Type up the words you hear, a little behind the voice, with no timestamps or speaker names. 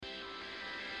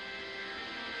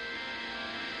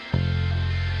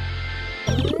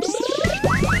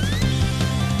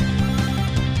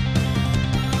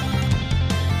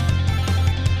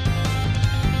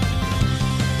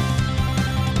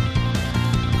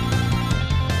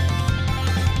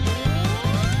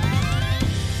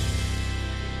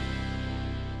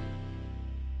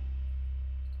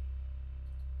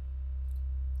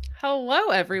Hello,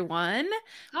 everyone.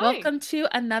 Hi. Welcome to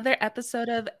another episode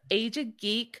of Age of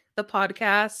Geek, the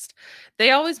podcast.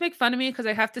 They always make fun of me because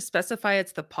I have to specify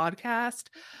it's the podcast,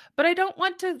 but I don't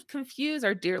want to confuse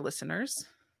our dear listeners.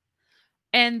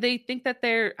 And they think that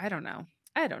I don't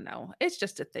know. It's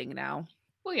just a thing now.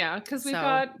 Well, yeah, because we've So,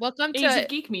 got welcome Age to of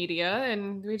Geek Media,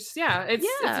 and we just it's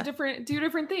a two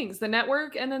different things: the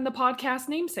network and then the podcast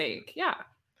namesake.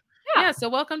 Yeah, so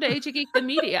welcome to Age of Geek, the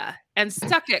media, and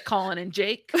suck it, Colin and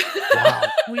Jake. Wow.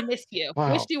 We missed you.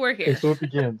 Wow. Wish you were here. Okay, so it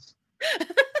begins.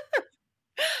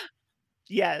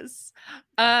 Yes.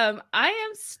 I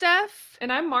am Steph.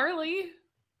 And I'm Marley.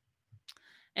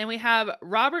 And we have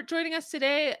Robert joining us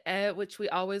today, which we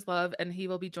always love, and he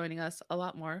will be joining us a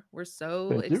lot more. We're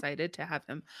so excited to have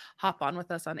him hop on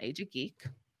with us on Age of Geek.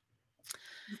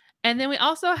 And then we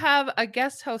also have a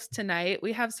guest host tonight.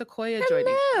 We have Sequoia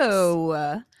joining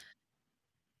us.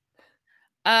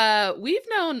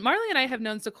 Marley and I have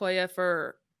known Sequoia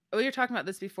for, we were talking about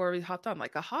this before we hopped on,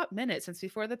 like a hot minute since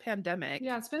before the pandemic.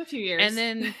 Yeah, it's been a few years. And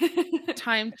then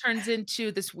time turns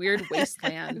into this weird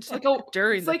wasteland. It's like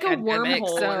during the pandemic, a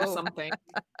wormhole or something.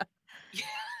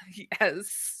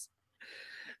 Yes.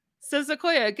 So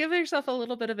Sequoia, give yourself a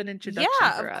little bit of an introduction for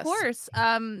us. Yeah, of course.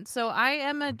 So I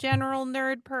am a general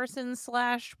nerd person /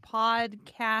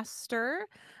 podcaster.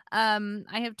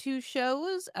 I have two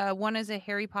shows. One is a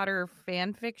Harry Potter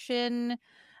fan fiction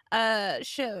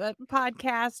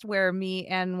podcast where me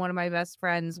and one of my best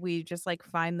friends, we just like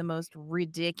find the most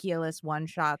ridiculous one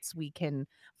shots we can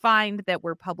find that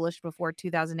were published before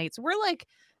 2008. So we're like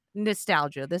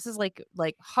nostalgia. This is like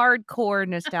hardcore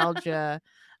nostalgia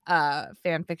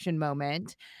fan fiction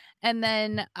moment. And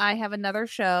then I have another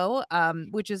show,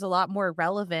 which is a lot more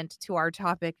relevant to our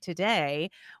topic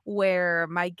today, where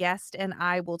my guest and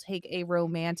I will take a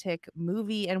romantic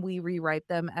movie and we rewrite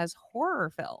them as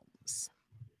horror films.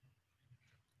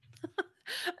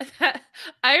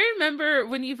 I remember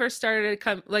when you first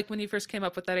when you first came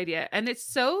up with that idea, and it's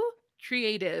so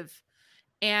creative,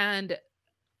 and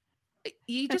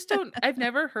you just don't, I've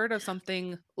never heard of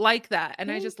something like that,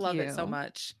 and I just love it so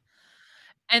much.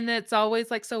 And it's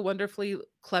always like so wonderfully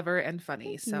clever and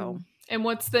funny. So, and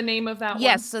what's the name of that one?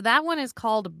 Yes, so that one is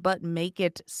called But Make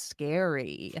It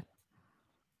Scary.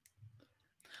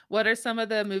 What are some of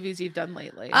the movies you've done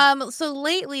lately? So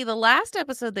lately, the last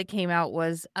episode that came out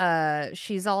was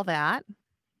She's All That.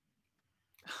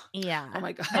 Yeah. Oh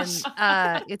my gosh.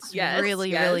 And it's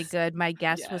really good. My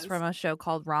guest was from a show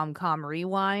called Romcom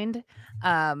Rewind.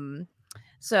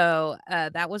 So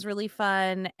that was really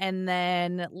fun. And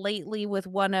then lately with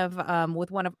one of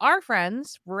our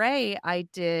friends, Ray, I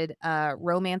did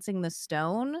Romancing the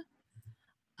Stone.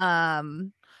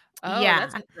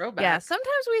 That's a throwback. Yeah,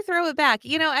 sometimes we throw it back.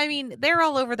 I mean, they're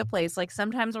all over the place. Like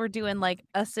sometimes we're doing like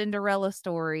a Cinderella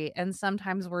story, and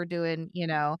sometimes we're doing,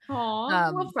 love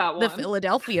that one. The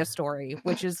Philadelphia story,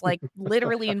 which is like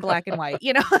literally in black and white,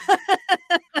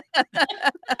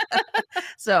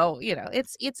 So,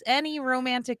 it's any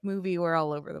romantic movie. We're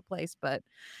all over the place, but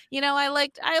I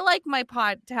like my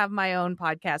to have my own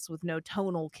podcast with no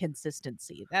tonal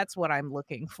consistency. That's what I'm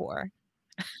looking for.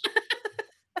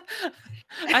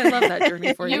 I love that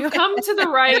journey for you. You've come to the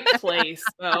right place,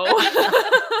 though.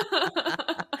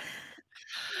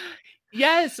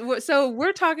 Yes. So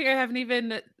we're talking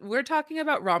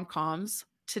about rom-coms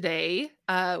today,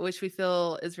 which we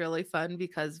feel is really fun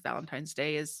because Valentine's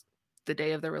Day is the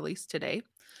day of the release today.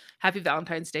 Happy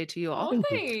Valentine's Day to you all. Oh,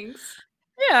 thanks.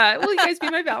 Yeah. Will you guys be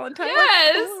my Valentine?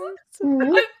 Yes.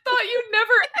 I thought you'd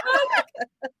never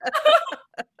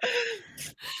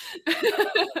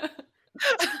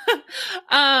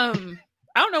I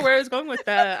don't know where I was going with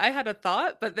that. I had a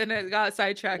thought, but then it got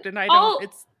sidetracked, and I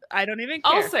don't even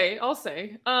care. I'll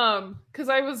say. Because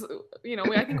I was,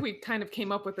 I think we kind of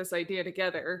came up with this idea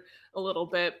together a little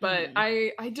bit, but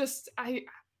I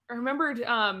remembered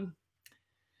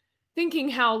thinking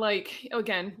how, like,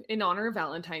 again, in honor of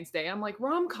Valentine's Day, I'm like,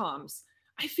 rom-coms.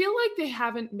 I feel like they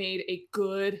haven't made a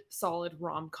good, solid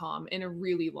rom-com in a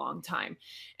really long time.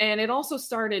 And it also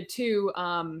started too,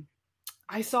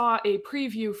 I saw a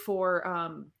preview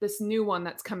for this new one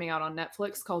that's coming out on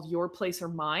Netflix called Your Place or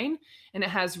Mine, and it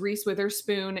has Reese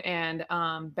Witherspoon and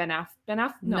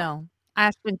No,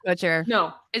 Ashton Kutcher.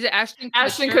 No, is it Ashton Kutcher?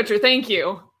 Ashton Kutcher. Thank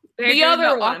you. The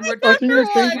other one.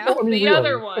 The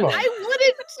other one. I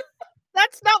wouldn't.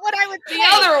 That's not what I would say. The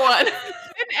other one.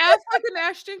 And Affleck and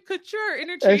Ashton Kutcher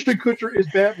interchangeable. Ashton Kutcher is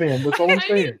Batman. That's all I'm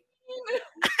saying.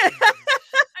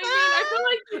 I feel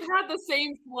like you've had the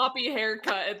same floppy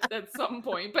haircut at some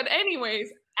point. But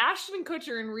anyways, Ashton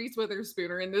Kutcher and Reese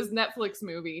Witherspoon are in this Netflix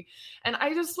movie. And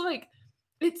I just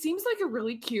it seems like a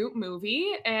really cute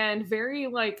movie and very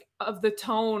like of the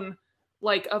tone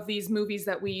like of these movies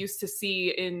that we used to see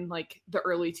in like the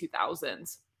early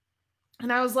 2000s.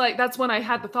 And I was like, that's when I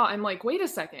had the thought. I'm like, wait a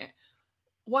second.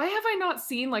 Why have I not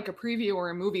seen like a preview or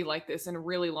a movie like this in a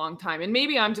really long time? And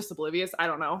maybe I'm just oblivious. I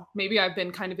don't know. Maybe I've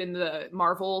been kind of in the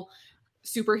Marvel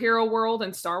superhero world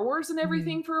and Star Wars and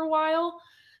everything for a while.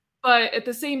 But at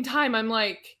the same time, I'm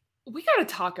like, we got to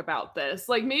talk about this.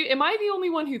 Like, maybe am I the only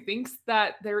one who thinks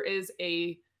that there is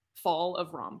a fall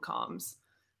of rom-coms?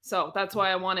 So that's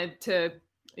why I wanted to,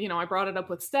 I brought it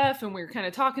up with Steph and we were kind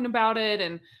of talking about it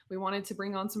and we wanted to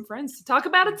bring on some friends to talk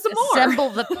about it some more. Assemble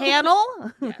the panel.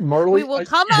 Marley, We will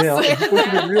come up now, I with- just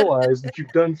want you to realize that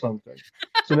you've done something.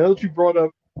 So now that you brought up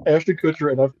Ashton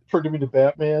Kutcher and I've turned him into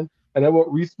Batman, and I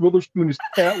want Reese Witherspoon as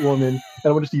Catwoman, and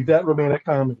I want to see that romantic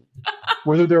comedy.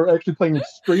 Whether they're actually playing it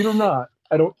straight or not,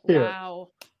 I don't care. Wow.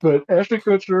 But Ashton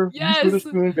Kutcher, Yes. Reese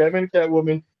Witherspoon, Batman and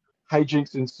Catwoman,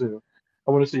 hijinks ensue.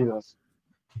 I want to see this.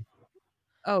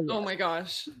 Oh, Oh my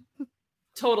gosh.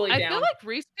 Totally I down. feel like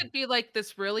Reese could be like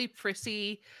this really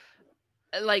prissy,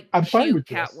 like I'm fine cute with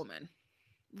this. Catwoman.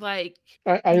 Like,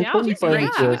 I am Yeah, totally he's fine great.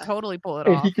 with He this. could totally pull it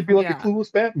And off. he could be like Yeah. a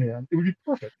clueless Batman. It would be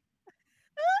perfect.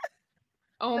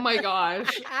 Oh my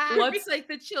gosh. let's like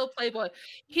the chill playboy.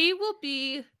 He will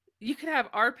be. You could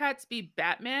have Arpats be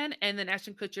Batman, and then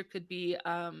Ashton Kutcher could be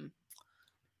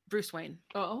Bruce Wayne.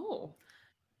 Oh.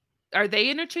 Are they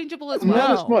interchangeable as well?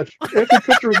 Not as much. Ashton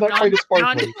Kutcher is not quite as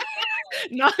sparkly.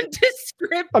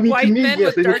 Nondescript I mean, white to me, men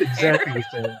yes, with they look dark hair. exactly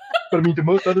the same. But I mean, to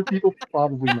most other people,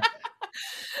 probably not.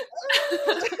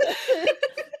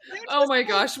 Oh my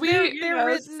gosh. They're Yes.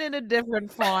 written in a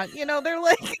different font. They're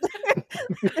like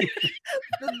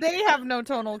they have no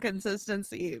tonal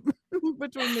consistency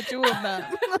between the two of them.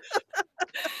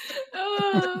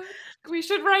 We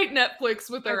should write Netflix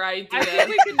with our I think idea.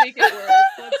 we can make it work.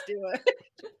 Let's do it.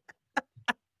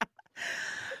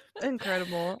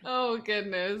 Incredible. Oh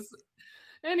goodness.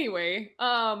 Anyway,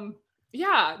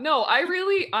 yeah, no,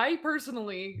 I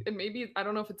personally, and maybe I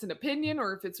don't know if it's an opinion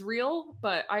or if it's real,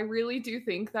 but I really do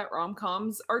think that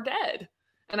rom-coms are dead.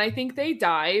 And I think they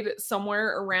died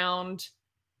somewhere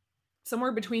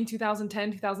between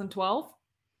 2010, 2012.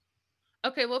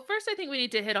 Okay, well, first I think we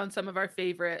need to hit on some of our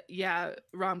favorite,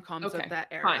 rom-coms Okay, of that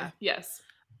era. fine. Yes.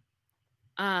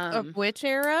 Of which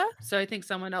era? So I think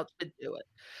someone else should do it.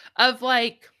 Of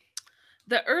like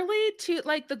the early to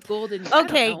like the golden. I don't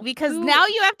Okay, know. because Who- now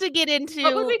you have to get into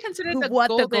what would we consider the what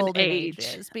the golden golden age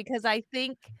age is, because I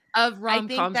think of I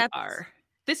think rom-coms that's- are?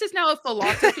 This is now a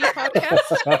philosophy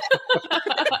podcast.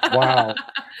 Wow.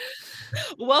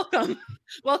 Welcome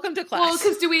to class. Well,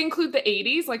 because do we include the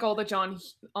 80s, like all the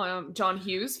John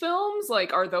Hughes films?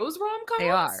 Like, are those rom-coms? they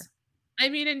are. I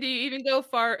mean, and do you even go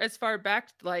as far back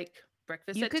like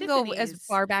Breakfast You at could go Tiffany's? as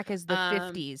far back as the Um,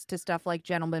 50s to stuff like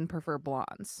Gentlemen Prefer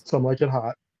Blondes. Some like it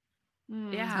hot.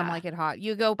 Yeah. Some like it hot.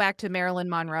 You go back to Marilyn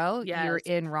Monroe, you're Yes.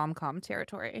 in rom-com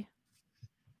territory.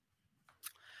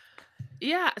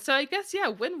 Yeah, so I guess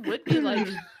when would be like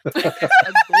a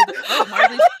golden? Oh,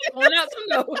 Marley's pulling out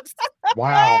some notes.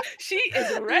 Wow. She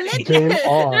is ready. Game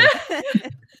on.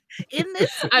 In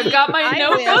this, I've got my I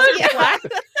notebook.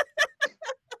 will.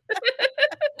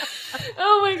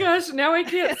 Oh my gosh, now I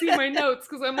can't see my notes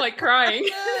because I'm like crying.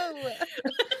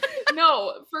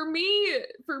 No, for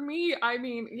me, I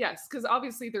mean, yes, because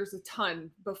obviously there's a ton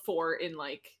before in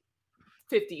like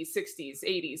 50s, 60s,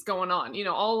 80s going on,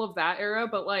 all of that era,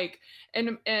 but like,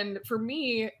 and for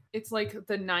me, it's like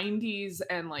the 90s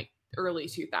and like early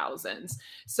 2000s.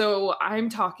 So I'm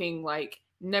talking like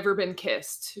Never Been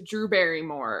Kissed, Drew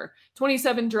Barrymore,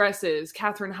 27 Dresses,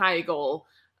 Katherine Heigl,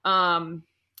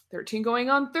 13 Going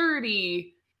on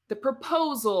 30, The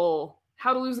Proposal,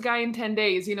 How to Lose a Guy in 10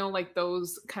 Days, like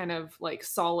those kind of like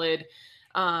solid,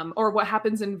 or What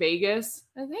Happens in Vegas.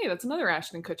 And hey, that's another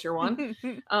Ashton Kutcher one.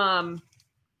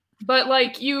 But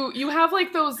like you have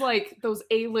like those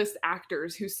A-list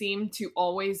actors who seem to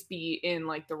always be in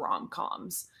like the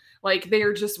rom-coms. Like they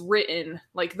are just written,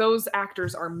 like those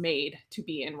actors are made to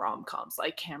be in rom-coms,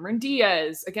 like Cameron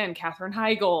Diaz, again, Katherine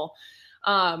Heigl.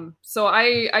 So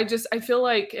I feel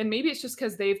like, and maybe it's just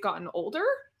because they've gotten older,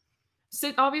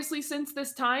 obviously since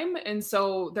this time, and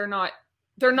so they're not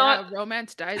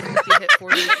romance dies once you hit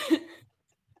 40.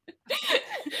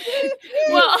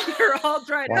 well, You're all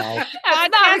dried Wow. up.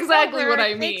 that's not exactly what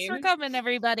I Thanks for mean. coming,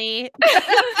 everybody.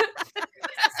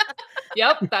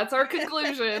 Yep, that's our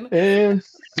conclusion. And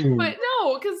scene. But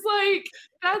no, because like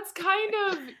that's kind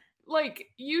of like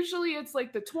usually it's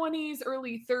like the 20s,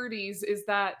 early 30s is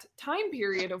that time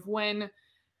period of when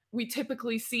we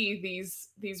typically see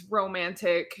these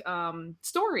romantic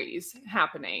stories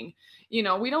happening. You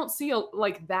know, we don't see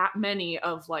like that many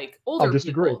of like older I'll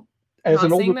disagree. people. As Not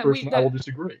an older saying that person, I will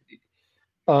disagree.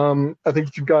 I think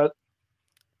that you've got.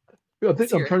 I'm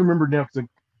trying to remember now because I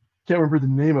can't remember the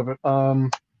name of it.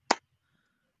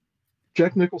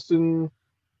 Jack Nicholson.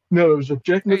 No, it was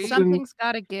Jack Nicholson. Something's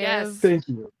Gotta Give. Yes. Thank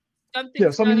you. Something's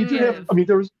Yes, I mean you do Gotta have. Give. I mean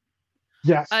there's.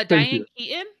 Yes, thank Diane you.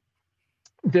 Keaton.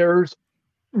 There's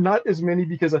not as many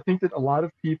because I think that a lot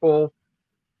of people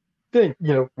think,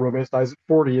 you know, romance dies at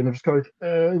 40, and they're just kind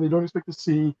of they don't expect to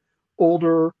see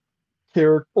older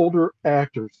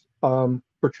actors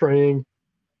portraying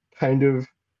kind of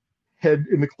head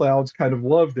in the clouds kind of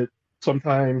love that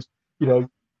sometimes, you know,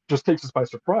 just takes us by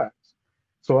surprise.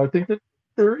 So I think that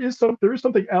there is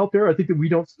something out there. I think that we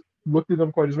don't look at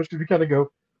them quite as much because we kind of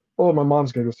go, oh, my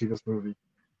mom's gonna go see this movie,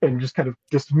 and just kind of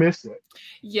dismiss it.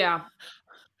 Yeah.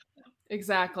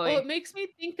 Exactly. Well, it makes me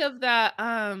think of that.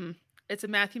 It's a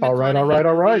Matthew All right,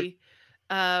 McConaughey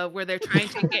movie, where they're trying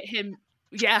to get him.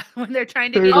 Yeah, when they're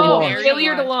trying to get him married.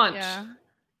 Failure to Launch. Yeah.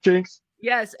 Jinx.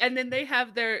 Yes, and then they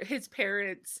have his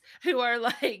parents who are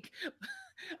like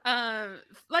kind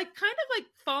of like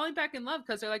falling back in love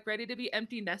because they're like ready to be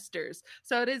empty nesters.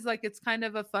 So it is like it's kind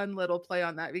of a fun little play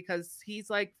on that because he's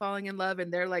like falling in love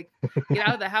and they're like, get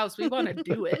out of the house, we want to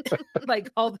do it like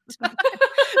all the time.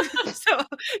 So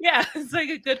yeah, it's like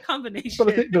a good combination.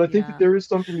 But I think that there is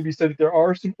something to be said that there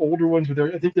are some older ones, but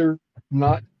I think they're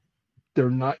not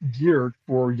geared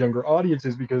for younger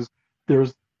audiences because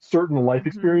there's certain life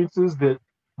experiences that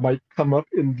might come up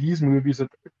in these movies that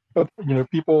you know,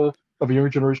 people of a younger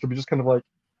generation will be just kind of like,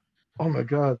 oh my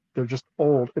god, they're just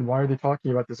old, and why are they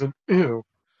talking about this? And ew.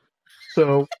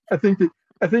 So I think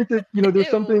that you know, there's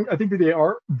something. I think that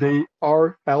they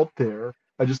are out there.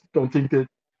 I just don't think that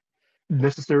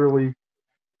necessarily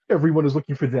everyone is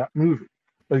looking for that movie.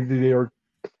 I think that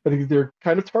they're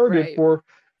kind of targeted for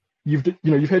you've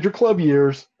had your club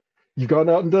years, you've gone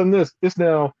out and done this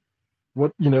now.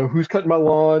 What, you know, who's cutting my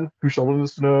lawn? Who's shoveling the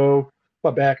snow?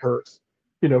 My back hurts.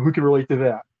 You know, who can relate to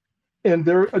that? And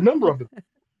there are a number of them.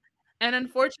 And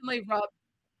unfortunately,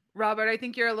 Robert, I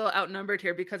think you're a little outnumbered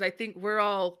here because I think we're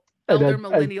all elder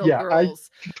millennial girls.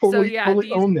 I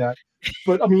totally own that.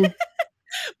 But I mean, which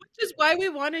is why we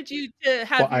wanted you to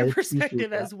have your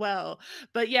perspective as well.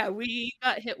 But yeah, we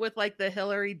got hit with like the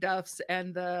Hillary Duffs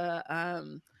and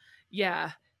the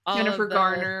Jennifer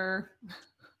Garner.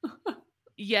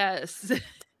 Yes.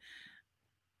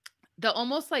 The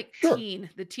almost like teen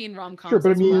rom-coms. Sure,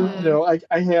 but I mean, you know,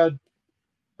 I had,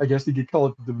 I guess you could call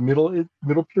it the middle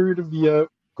period of the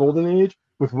golden age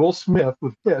with Will Smith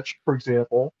with Hitch, for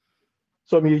example.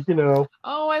 So I mean, you know.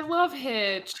 Oh, I love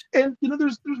Hitch. And you know,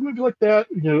 there's movies like that.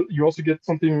 You know, you also get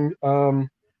something that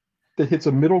hits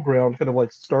a middle ground, kind of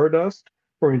like Stardust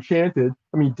or Enchanted.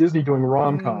 I mean, Disney doing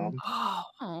rom-coms. Oh,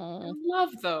 I love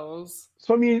those.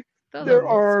 So I mean, there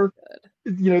are,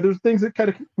 you know, there's things that kind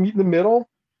of meet in the middle.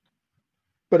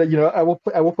 But you know, I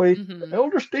will play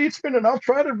elder statesman, and I'll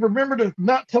try to remember to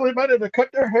not tell anybody to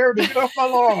cut their hair to get off my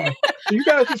lawn. So you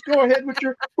guys just go ahead with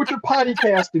your potty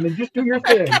casting and just do your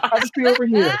thing. I'll just be over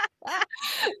here.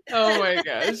 Oh my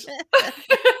gosh,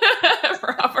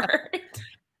 Robert.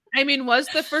 I mean, was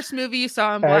the first movie you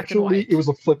saw in black and white? Actually, it was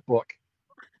a flip book.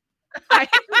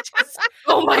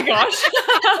 Oh my gosh.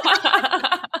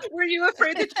 Were you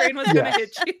afraid the train was going to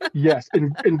hit you? Yes,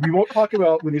 and we won't talk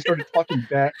about when they started talking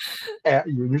back at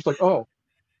you, and you're just like, oh,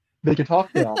 they can talk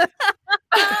now.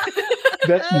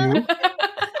 That's new.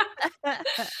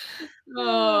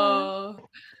 Oh.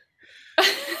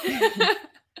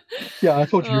 Yeah, I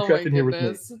told you you're trapped in here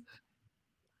with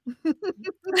me.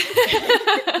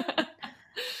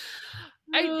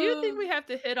 I do think we have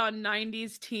to hit on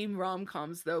 90s teen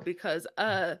rom-coms though, because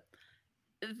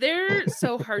they're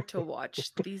so hard to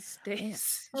watch these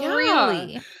days. Yeah.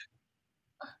 Really?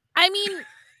 I mean,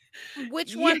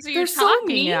 which ones are you so talking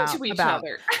mean to each about?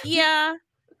 other. Yeah.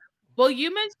 Well,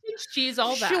 you mentioned She's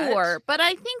All That. Sure, but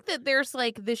I think that there's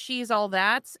like the She's All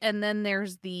That's, and then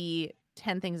there's the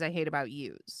 10 Things I Hate About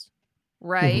Yous,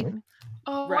 right? Mm-hmm.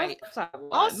 Oh, right.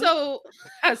 Also,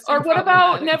 or what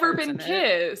about Never Been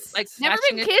Kissed? Like Never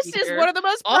Been Kissed is one of the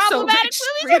most also problematic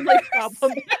movies.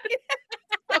 problematic.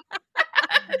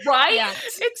 Right? Yeah.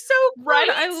 It's so right.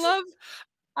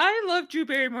 I love Drew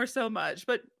Barrymore so much,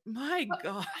 but my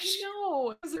gosh, I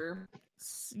know.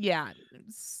 Yeah,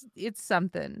 it's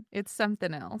something. It's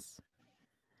something else.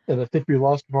 And I think we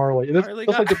lost Marley. That's Marley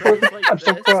like got the perfect. like I'm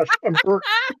so this. crushed. I'm crushed.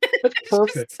 That's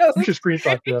perfect. So You should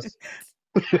screenshot this.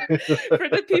 for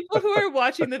the people who are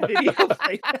watching the video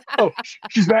playback. Oh,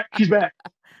 she's back. She's back.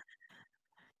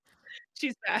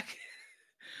 She's back.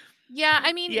 Yeah,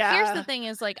 I mean, here's the Yeah. thing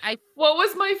is like I What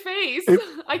was my face? It-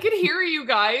 I could hear you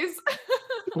guys.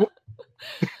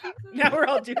 Now we're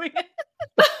all doing it.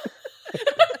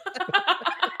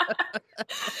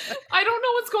 I don't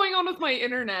know what's going on with my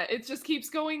internet. It just keeps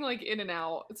going like in and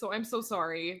out. So I'm so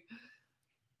sorry.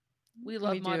 We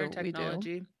love modern we do.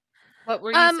 technology. What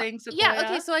were you saying, Sequoia? Yeah,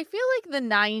 okay, so I feel like the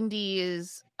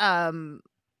 90s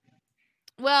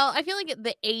well, I feel like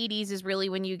the 80s is really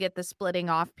when you get the splitting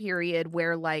off period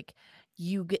where like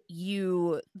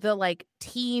the like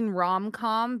teen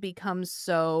rom-com becomes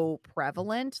so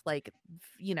prevalent, like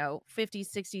 50s,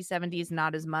 60s, 70s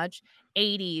not as much.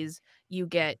 80s you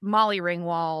get Molly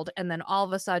Ringwald, and then all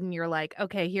of a sudden you're like,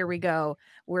 okay, here we go.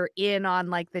 We're in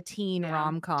on like the teen Yeah.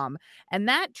 rom-com. And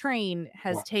that train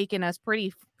has Wow. taken us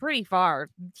pretty far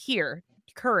here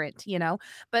current,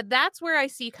 but that's where I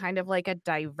see kind of like a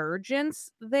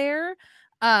divergence there.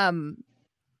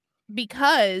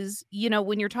 Because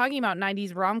when you're talking about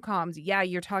 90s rom-coms, yeah,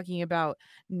 you're talking about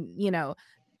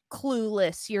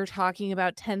Clueless, you're talking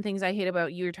about 10 Things I Hate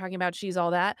About You, you're talking about She's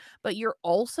All That, but you're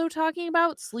also talking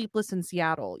about Sleepless in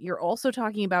Seattle, you're also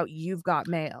talking about You've Got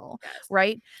Mail, Yes.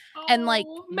 right? And like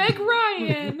Meg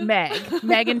Ryan.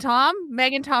 Meg and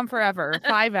Tom forever,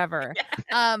 five ever.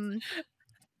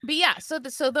 But yeah, so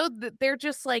they're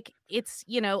just like, it's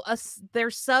they're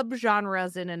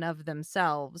subgenres in and of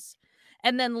themselves,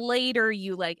 and then later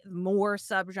you like more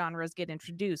subgenres get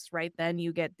introduced, right? Then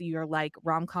you get your like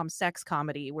rom-com sex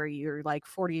comedy where you're like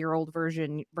 40-year-old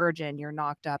virgin, you're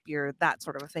knocked up, you're that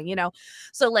sort of a thing,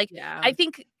 so like Yeah. I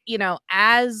think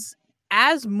as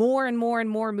more and more and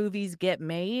more movies get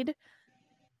made,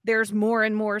 there's more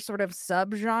and more sort of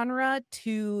subgenre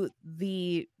to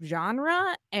the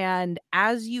genre. And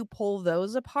as you pull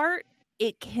those apart,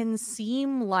 it can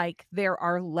seem like there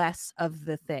are less of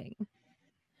the thing.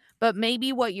 But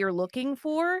maybe what you're looking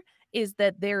for is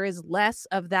that there is less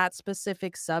of that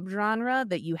specific subgenre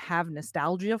that you have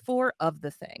nostalgia for of the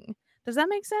thing. Does that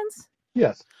make sense?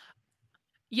 Yes.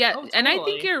 Yeah, Oh, and I think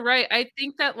totally. you're right. I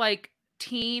think that like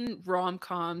teen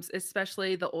rom-coms,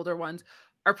 especially the older ones,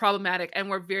 are problematic, and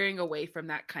we're veering away from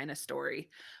that kind of story.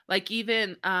 Like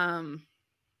even I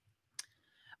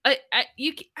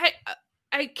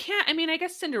can't. I mean, I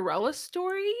guess Cinderella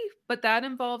story, but that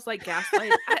involves like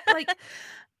gaslight.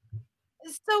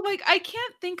 So like I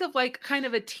can't think of like kind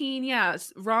of a teen,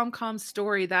 rom-com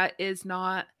story that is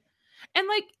not. And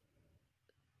like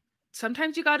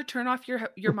sometimes you got to turn off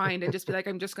your mind and just be like,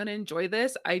 I'm just going to enjoy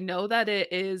this. I know that it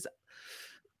is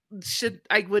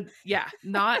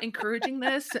not encouraging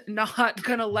this, not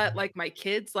gonna let like my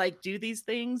kids like do these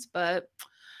things, but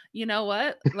you know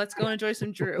what? Let's go enjoy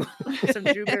some Drew. Some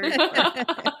Drew Barrymore.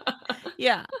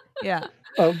 Yeah.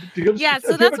 To go Yeah,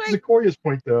 so to that's back to why Sequoia's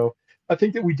point, though, I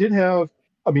think that we did have.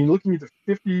 I mean, looking at the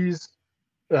 50s,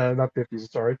 not 50s,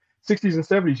 sorry, 60s and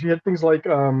 70s, you had things like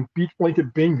Beach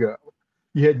Blanket Bingo.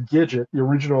 You had Gidget, the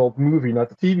original movie, not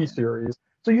the TV series.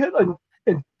 So you had,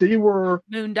 and they were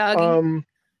Moondoggie.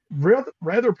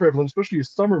 rather prevalent, especially as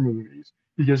summer movies,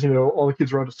 because all the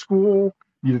kids were out of school,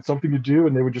 needed something to do,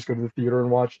 and they would just go to the theater and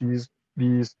watch these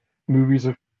movies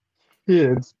of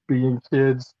kids being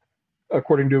kids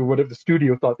according to what the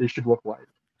studio thought they should look like.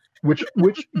 Which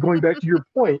going back to your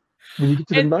point, when you get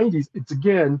to the And 90s, it's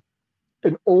again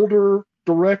an older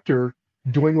director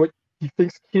doing what he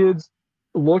thinks kids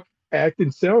look, act,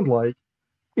 and sound like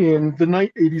in the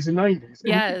 80s and 90s.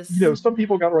 And yes. some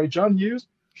people got it right. John Hughes,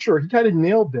 sure, he kind of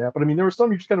nailed that, but I mean, there were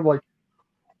some you just kind of like,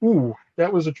 ooh,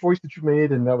 that was a choice that you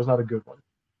made, and that was not a good one.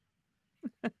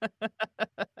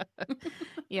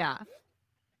 yeah.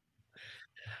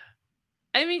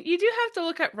 I mean, you do have to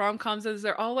look at rom-coms as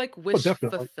they're all like wish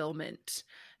Definitely. fulfillment.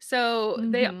 So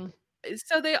Mhm.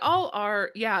 they all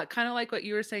are, kind of like what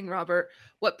you were saying, Robert,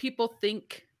 what people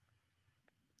think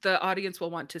the audience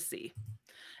will want to see.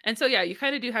 And so, you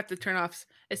kind of do have to turn off,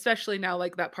 especially now,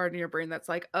 like that part in your brain that's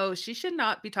like, oh, she should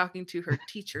not be talking to her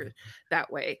teacher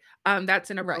that way. That's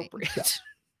inappropriate.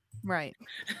 Right.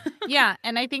 Yeah.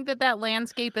 And I think that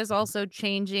landscape is also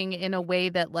changing in a way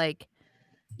that, like,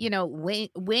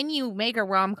 when you make a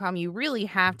rom-com, you really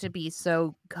have to be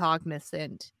so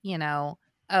cognizant,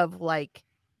 of like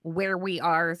where we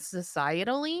are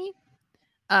societally.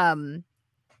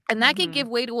 And that can give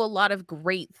way to a lot of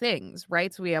great things,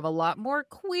 right? So we have a lot more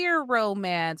queer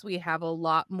romance. We have a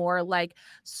lot more like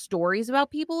stories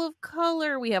about people of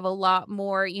color. We have a lot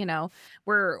more,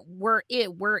 we're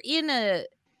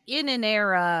in an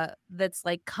era that's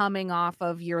like coming off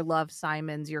of your Love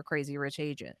Simons, your Crazy Rich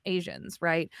Asians,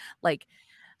 right? Like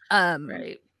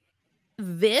Right.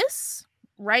 this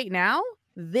right now,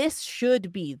 this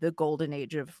should be the golden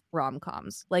age of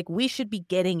rom-coms. Like we should be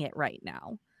getting it right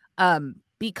now.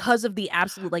 because of the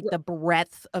absolute, like, the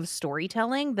breadth of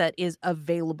storytelling that is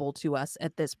available to us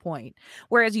at this point.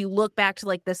 Whereas you look back to,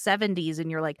 like, the 70s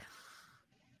and you're like,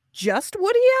 just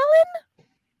Woody Allen?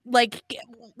 Like,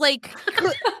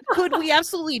 could we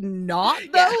absolutely not,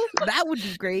 though? That would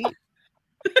be great.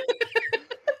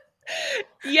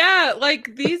 Yeah,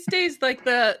 like these days, like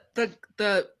the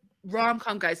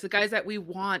rom-com guys, the guys that we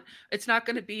want, it's not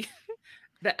going to be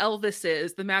the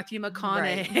Elvises, the Matthew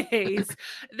McConaughey's.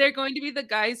 They're going to be the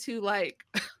guys who like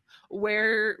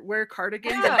wear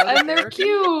cardigans and they're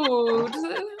cute.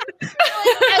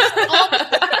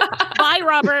 Bye,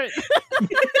 Robert.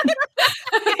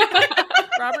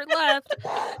 Robert left.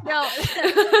 No,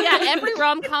 yeah, every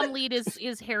rom-com lead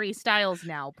is Harry Styles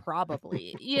now,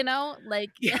 probably. You know, like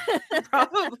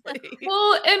probably.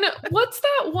 Well, and what's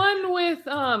that one with?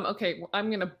 Okay,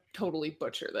 I'm gonna totally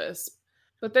butcher this,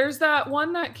 but there's that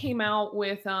one that came out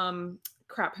with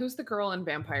crap. Who's the girl in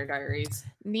Vampire Diaries?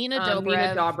 Nina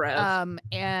Dobrev.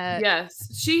 And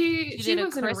yes, she did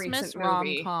was a in a Christmas recent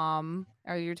movie. rom-com.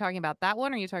 Are you talking about that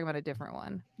one, or are you talking about a different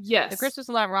one? Yes, the Christmas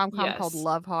rom-com called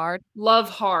Love Hard. Love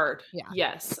Hard. Yeah.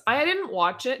 Yes, I didn't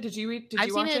watch it. Did you? Did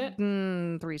you watch it?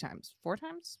 3 times, 4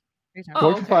 times. 3 times.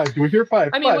 Going for 5. Do we hear 5?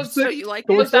 I mean, was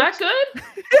that good?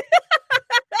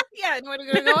 Yeah. Anywhere to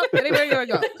go? Anywhere you want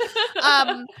to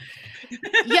go?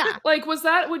 Yeah. Like,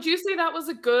 would you say that was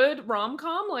a good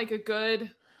rom-com? Like a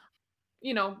good,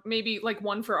 you know, maybe like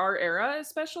one for our era,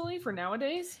 especially for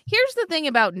nowadays? Here's the thing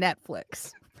about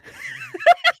Netflix.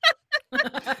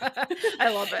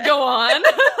 I love it. Go on.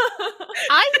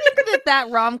 I think that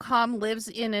rom-com lives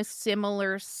in a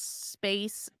similar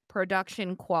space,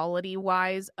 production quality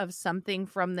wise, of something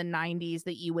from the 90s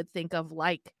that you would think of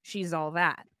like She's All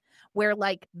That, where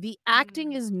like the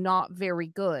acting is not very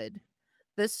good.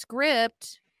 The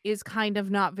script is kind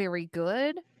of not very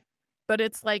good, but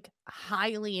it's like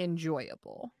highly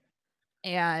enjoyable.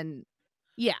 And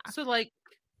yeah. So like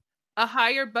a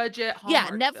higher budget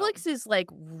Hallmark Netflix film. is like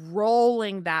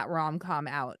rolling that rom-com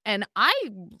out. And I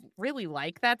really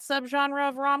like that subgenre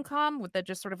of rom-com that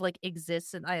just sort of like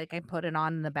exists, and I put it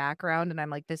on in the background and I'm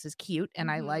like, this is cute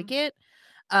and I like it.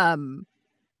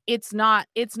 It's not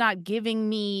giving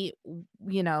me,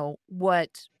 you know, what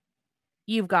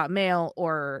You've Got Mail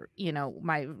or, you know,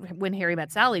 my When Harry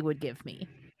Met Sally would give me.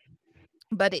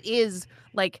 But it is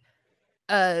like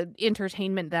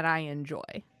entertainment that I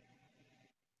enjoy.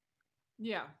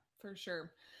 Yeah, for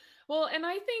sure. Well, and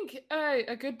I think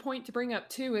a good point to bring up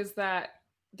too is that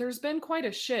there's been quite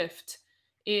a shift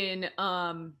in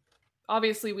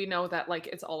obviously we know that like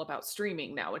it's all about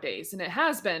streaming nowadays, and it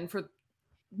has been for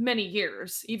many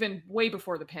years, even way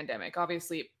before the pandemic.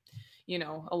 Obviously, you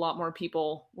know, a lot more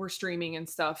people were streaming and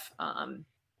stuff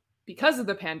because of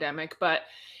the pandemic, but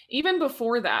even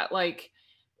before that, like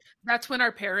that's when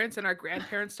our parents and our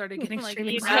grandparents started getting like,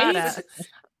 streaming right?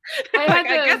 I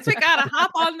guess we gotta hop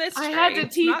on this train. I had to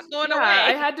teach. Not going away.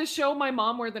 I had to show my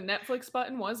mom where the Netflix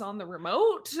button was on the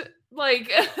remote.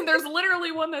 Like, there's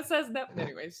literally one that says Netflix.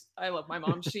 Anyways, I love my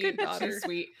mom. She is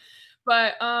sweet.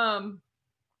 But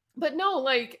no,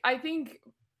 like I think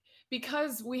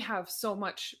because we have so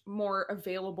much more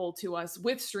available to us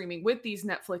with streaming, with these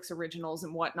Netflix originals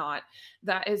and whatnot,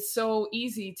 that is so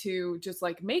easy to just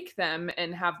like make them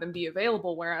and have them be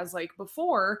available. Whereas like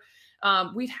before,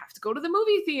 we'd have to go to the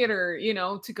movie theater, you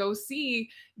know, to go see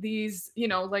these, you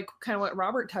know, like kind of what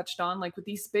Robert touched on, like with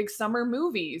these big summer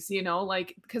movies, you know,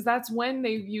 like, because that's when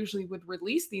they usually would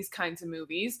release these kinds of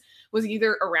movies, was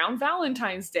either around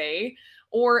Valentine's Day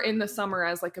or in the summer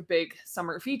as like a big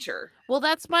summer feature. Well,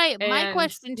 that's my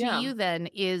question to you then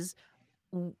is,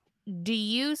 do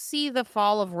you see the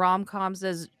fall of rom-coms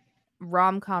as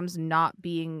rom-coms not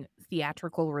being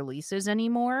theatrical releases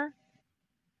anymore?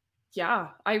 Yeah,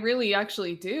 I really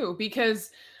actually do,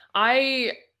 because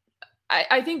I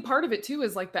think part of it too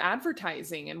is like the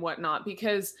advertising and whatnot,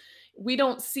 because we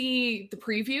don't see the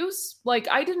previews. Like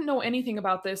I didn't know anything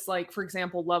about this, like for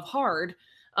example, Love Hard,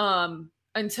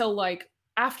 until like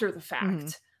after the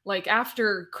fact, like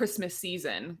after Christmas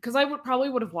season, because I would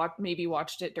have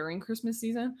watched it during Christmas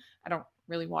season. I don't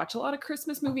really watch a lot of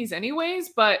Christmas movies anyways,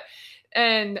 but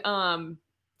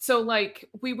so like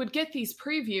we would get these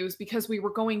previews because we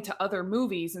were going to other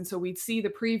movies, and so we'd see the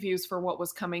previews for what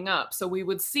was coming up. So we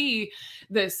would see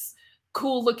this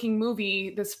cool looking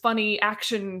movie, this funny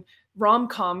action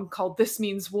rom-com called This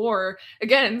Means War,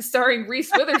 again starring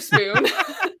Reese Witherspoon.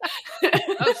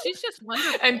 Oh, she's just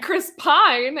wonderful. And Chris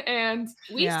Pine, and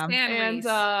we stand and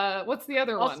Reese. What's the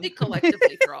other one? I'll speak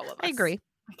collectively for all of us. I agree.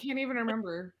 I can't even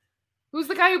remember. Who's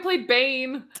the guy who played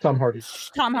Bane? Tom Hardy.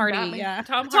 Tom in Hardy, Batman? yeah.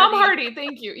 Tom Tom Hardy. Hardy,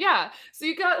 thank you. Yeah. So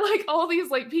you got like all these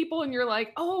like people and you're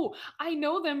like, "Oh, I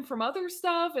know them from other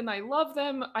stuff and I love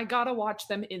them. I got to watch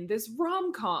them in this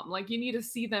rom-com." Like you need to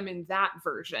see them in that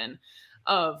version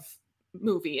of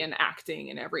movie and acting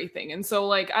and everything. And so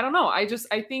like I don't know, I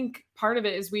think part of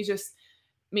it is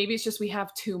maybe it's just we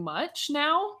have too much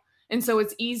now. And so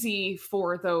it's easy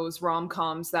for those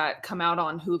rom-coms that come out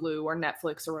on Hulu or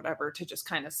Netflix or whatever to just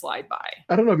kind of slide by.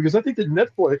 I don't know, because I think that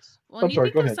Netflix. Well, I'm you sorry,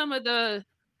 think go of ahead. some of the.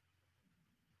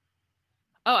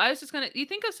 Oh, I was just gonna. You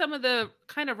think of some of the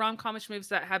kind of rom-comish movies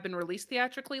that have been released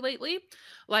theatrically lately,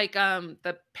 like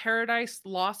the Paradise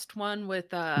Lost one with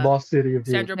Lost City of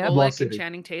Sandra Lost Bullock and City.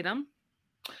 Channing Tatum.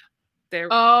 There.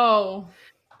 Oh.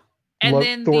 And Love,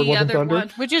 then Thor: the Love and other Thunder. one.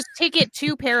 Which is Ticket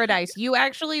to Paradise. You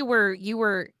actually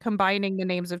were combining the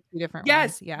names of two different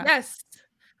Yes, ones. Yeah. yes,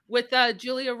 with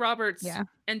Julia Roberts Yeah.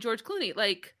 and George Clooney.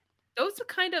 Like those are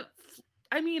kind of.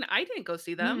 I mean, I didn't go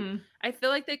see them. Mhm. I feel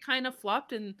like they kind of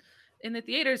flopped in the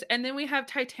theaters. And then we have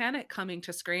Titanic coming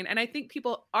to screen, and I think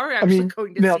people are actually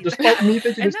going to now, see despite that. me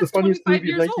thinking And it's the that's funniest 25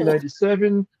 movie of years old.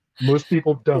 1997, most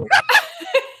people don't.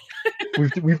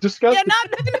 We've discussed Yeah,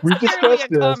 not we've necessarily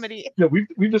discussed a this. comedy. No,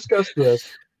 we've discussed this,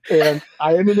 and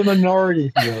I am in the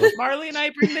minority here. Marley and I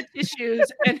bring the tissues,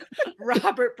 and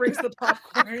Robert brings the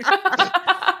popcorn.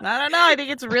 I don't know. I think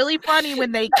it's really funny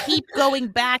when they keep going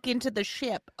back into the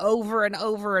ship over and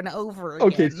over and over again.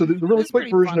 Okay, so the really It's quick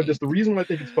pretty version of funny. this, the reason why I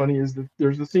think it's funny is that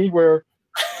there's a scene where,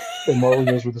 and Marley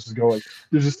knows where this is going.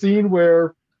 There's a scene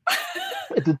where,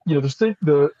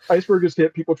 the iceberg is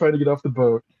hit, people trying to get off the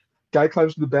boat. Guy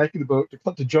climbs to the back of the boat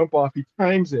to jump off. He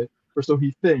times it, or so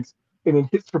he thinks, and then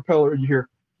hits the propeller, and you hear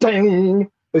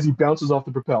dang as he bounces off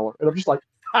the propeller. And I'm just like,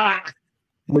 ah!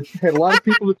 Which had a lot of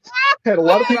people in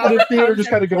the theater just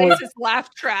kind of going, his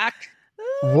laugh track.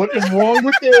 what is wrong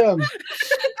with them?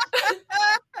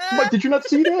 But did you not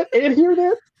see that and hear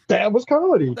that? That was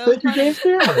comedy. That was Thank you, funny. James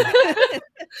Cameron.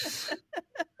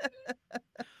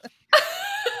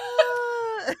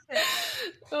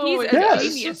 Oh He's my a gosh.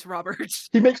 genius, Robert.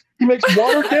 He makes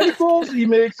water chemicals. He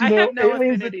makes I have no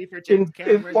aliens affinity for in James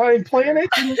Cameron. flying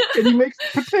planets, and he makes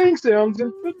patang sounds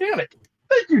in Titanic.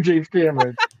 Thank you, James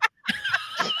Cameron.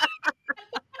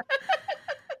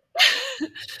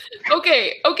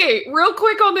 Okay, real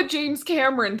quick on the James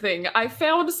Cameron thing. I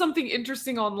found something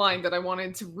interesting online that I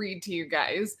wanted to read to you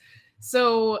guys.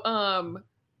 So,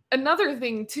 another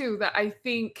thing too that I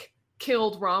think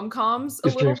killed rom-coms a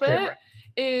Is little James bit Cameron.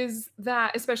 is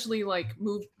that, especially like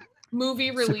movie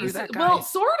Screw releases. that guy. Well,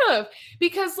 sort of,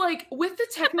 because like with the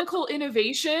technical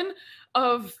innovation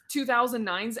of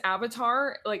 2009's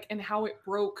Avatar, like, and how it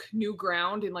broke new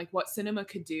ground in like what cinema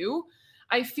could do,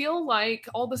 I feel like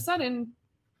all of a sudden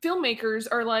filmmakers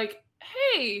are like,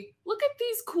 hey, look at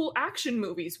these cool action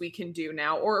movies we can do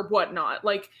now or whatnot.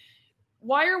 Like,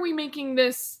 why are we making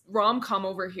this rom-com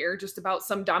over here just about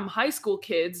some dumb high school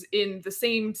kids in the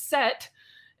same set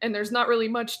and there's not really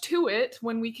much to it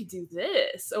when we could do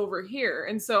this over here?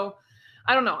 And so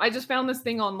I don't know, I just found this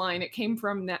thing online. It came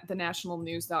from the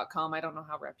nationalnews.com. I don't know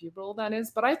how reputable that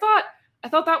is, but I thought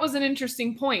that was an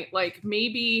interesting point. Like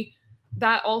maybe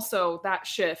that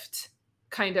shift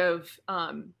kind of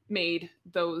made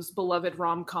those beloved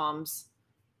rom-coms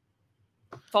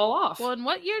fall off. Well, and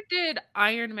what year did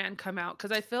Iron Man come out?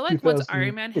 Because I feel like once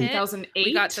Iron Man hit, 2008.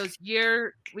 we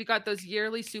got those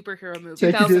yearly superhero movies.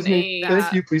 Thank you, Disney. 2008.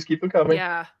 Thank you. Please keep them coming.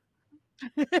 Yeah.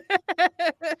 I'm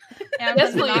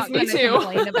Yes, not please, me gonna too.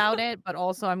 complain about it, but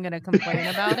also I'm gonna complain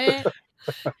about it.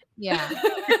 Yeah.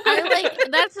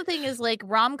 That's the thing is like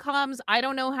rom-coms, I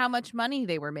don't know how much money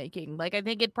they were making. Like I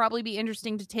think it'd probably be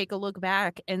interesting to take a look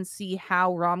back and see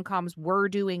how rom-coms were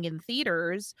doing in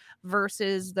theaters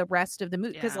versus the rest of the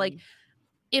movie. Because like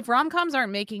if rom-coms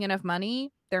aren't making enough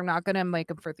money, they're not gonna make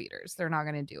them for theaters. They're not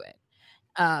gonna do it.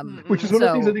 Which is one of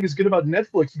the things I think is good about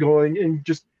Netflix going and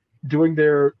just doing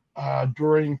their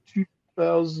during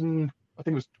 2000, I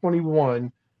think it was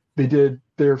 21, they did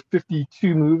their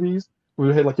 52 movies where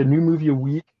they had like a new movie a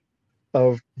week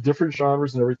of different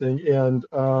genres and everything. And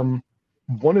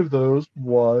one of those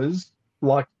was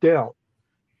Locked Down,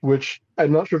 which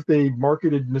I'm not sure if they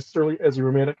marketed necessarily as a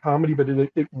romantic comedy, but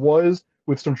it was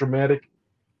with some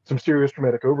serious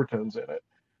dramatic overtones in it.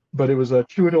 But it was a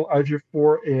Chiwetel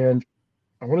Ejiofor and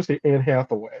I want to say Anne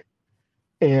Hathaway,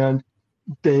 and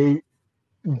they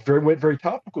went very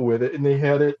topical with it, and they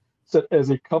had it set as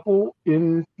a couple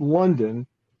in London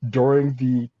during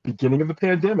the beginning of the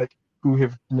pandemic who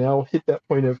have now hit that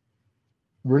point of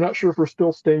we're not sure if we're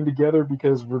still staying together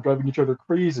because we're driving each other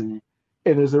crazy,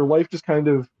 and as their life just kind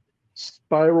of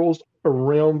spirals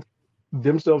around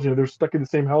themselves, they're stuck in the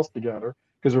same house together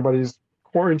because everybody's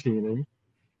quarantining,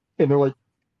 and they're like,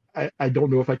 I don't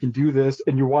know if I can do this.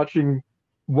 And you're watching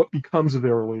what becomes of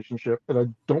their relationship. And I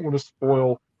don't want to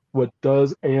spoil what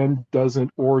does and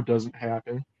doesn't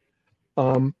happen.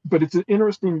 But it's an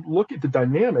interesting look at the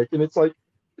dynamic, and it's like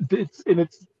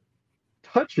it's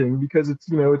touching because it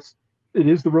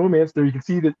is the romance there. You can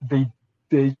see that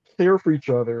they care for each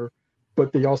other,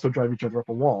 but they also drive each other up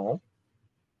a wall.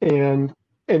 And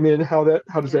then how does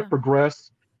Yeah. that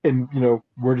progress, and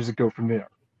where does it go from there?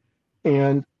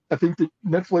 And I think that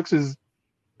Netflix is,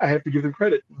 I have to give them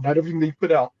credit. Not everything they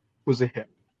put out was a hit.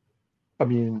 I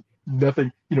mean, nothing,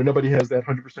 nobody has that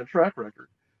 100% track record.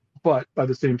 But by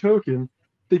the same token,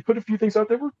 they put a few things out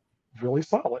that were really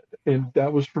solid. And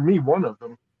that was, for me, one of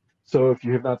them. So if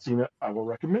you have not seen it, I will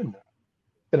recommend that.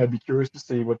 And I'd be curious to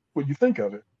see what you think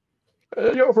of it.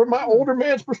 From my older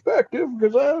man's perspective,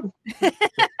 because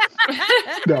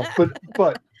no, but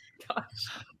Gosh.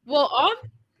 Well, on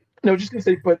no, just gonna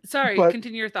say, sorry, but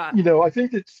continue your thought. I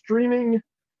think that streaming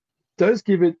does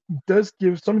give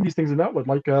some of these things an outlet,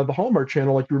 like the Hallmark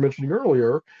Channel, like you were mentioning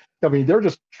earlier. I mean, they're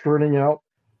just churning out,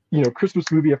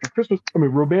 Christmas movie after Christmas. I mean,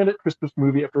 romantic Christmas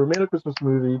movie after romantic Christmas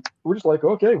movie. We're just like,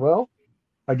 okay, well,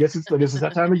 I guess it's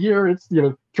that time of year. It's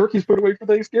turkey's put away for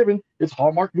Thanksgiving. It's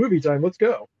Hallmark movie time. Let's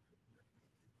go.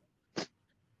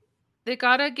 They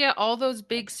gotta get all those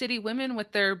big city women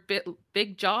with their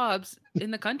big jobs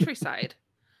in the countryside.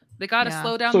 They gotta Yeah.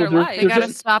 slow down So their they're- lives. They gotta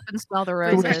just- stop and smell the So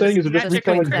roses. what you're saying is they're just Magic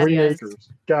retelling Princess. Green Yes. Acres.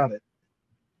 Got it.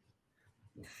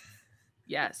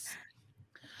 Yes.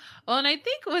 Well, and I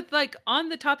think with on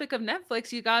the topic of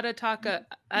Netflix, you gotta talk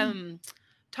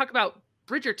about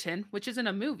Bridgerton, which isn't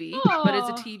a movie, but is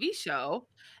a Aw. TV show.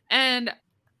 And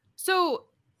so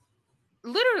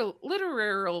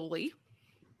literally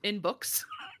in books,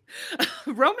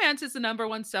 romance is the number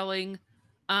one selling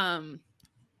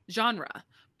genre.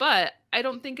 But I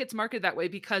don't think it's marketed that way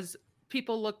because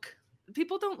people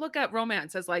don't look at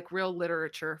romance as real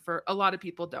literature. For a lot of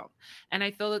people don't. And I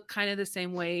feel kind of the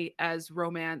same way as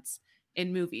romance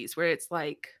in movies, where it's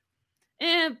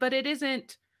but it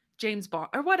isn't James Bond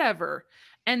or whatever.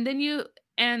 And then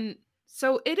and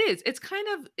so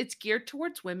it's geared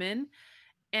towards women.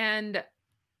 And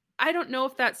I don't know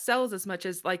if that sells as much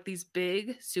as these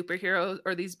big superheroes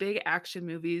or these big action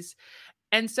movies.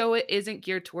 And so it isn't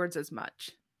geared towards as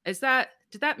much. Did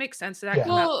that make sense? Did that Yeah.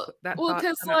 come out, Well, that well, thought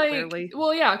because come out clearly?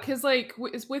 yeah, because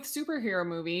with superhero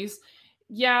movies,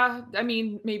 yeah, I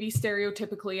mean, maybe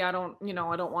stereotypically, I don't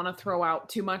want to throw out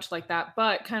too much like that,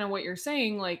 but kind of what you're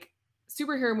saying,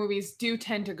 superhero movies do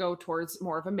tend to go towards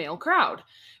more of a male crowd,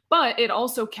 but it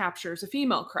also captures a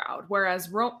female crowd, whereas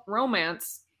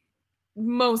romance,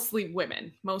 mostly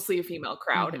women, mostly a female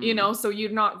crowd, Mhm. so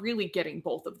you're not really getting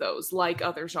both of those like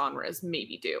other genres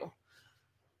maybe do.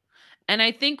 And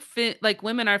I think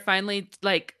women are finally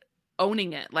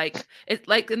owning it.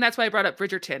 And that's why I brought up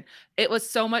Bridgerton. It was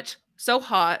so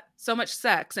hot, so much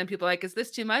sex, and people are like, is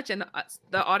this too much? And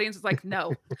the audience is like,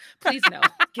 no, please no,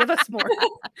 give us more.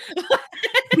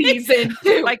 Season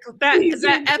 2.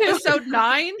 That episode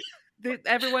 9.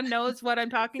 Everyone knows what I'm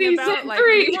talking Season about.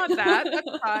 3. We want that.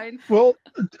 That's fine. Well,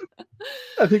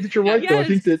 I think that you're right, though. I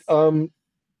think Yes. that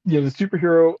the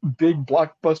superhero big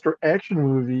blockbuster action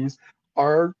movies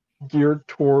are geared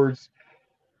towards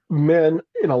men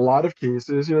in a lot of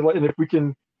cases. And if we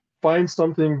can find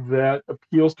something that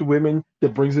appeals to women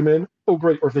that brings them in, oh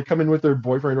great. Or if they come in with their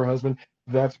boyfriend or husband,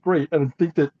 that's great. And I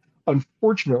think that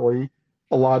unfortunately,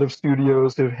 a lot of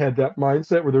studios have had that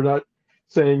mindset where they're not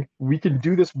saying we can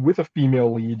do this with a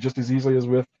female lead just as easily as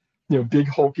with big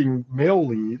hulking male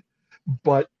lead.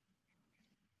 But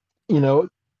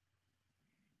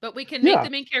But we can make yeah, the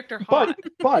main character hot.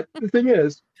 but the thing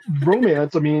is,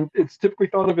 romance, I mean, it's typically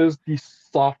thought of as the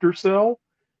softer sell,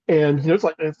 and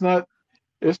it's not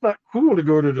cool to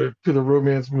go to the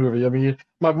romance movie. I mean,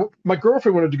 my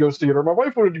girlfriend wanted to go see it, or my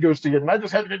wife wanted to go see it, and I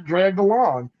just had to get dragged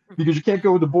along because you can't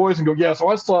go with the boys and go, yeah. So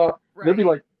I saw. Right. They'd be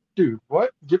like, dude,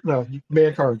 what?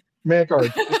 Man card,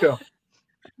 let's go.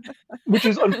 Which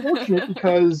is unfortunate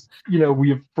because we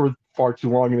have for far too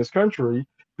long in this country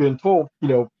been told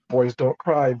boys don't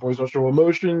cry, boys don't show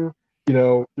emotion.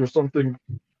 There's something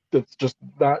that's just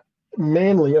not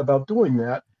manly about doing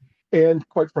that. And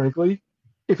quite frankly,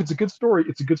 if it's a good story,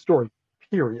 it's a good story.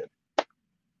 Period.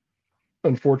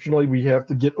 Unfortunately, we have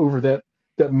to get over that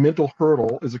mental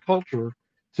hurdle as a culture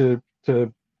to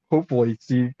hopefully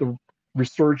see the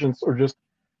resurgence or just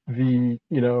the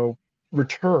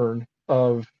return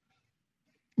of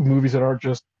movies that aren't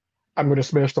just I'm going to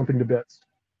smash something to bits.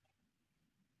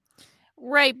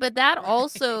 Right, but that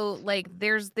also Right. like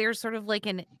there's sort of like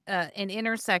an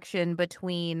intersection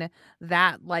between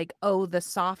that like oh the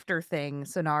softer thing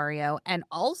scenario and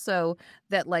also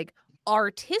that like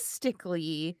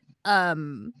artistically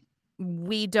um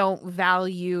we don't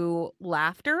value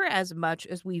laughter as much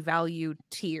as we value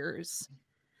tears.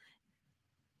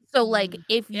 So like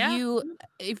Yeah.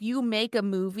 if you make a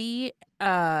movie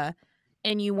uh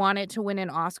and you want it to win an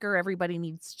Oscar, everybody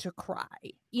needs to cry,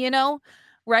 you know?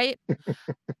 Right?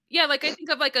 Yeah, like I think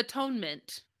of like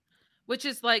Atonement, which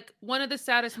is like one of the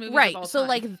saddest movies of Right. all So time.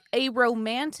 like a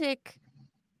romantic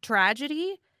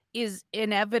tragedy is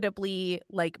inevitably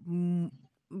like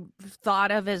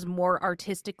thought of as more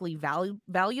artistically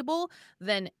valuable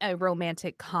than a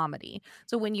romantic comedy.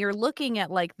 So when you're looking at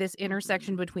like this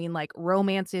intersection between like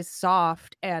romance is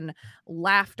soft and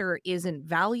laughter isn't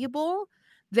valuable,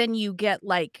 then you get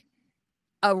like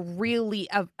a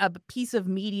piece of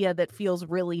media that feels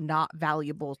really not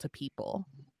valuable to people.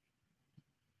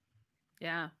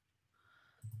 Yeah.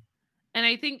 And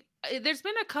I think there's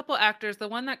been a couple actors. The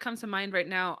one that comes to mind right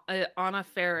now, Anna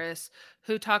Faris,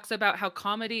 who talks about how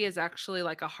comedy is actually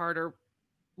like a harder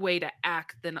way to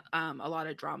act than a lot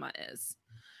of drama is.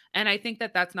 And I think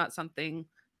that that's not something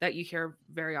that you hear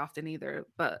very often either.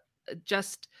 But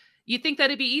just you think that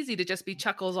it'd be easy to just be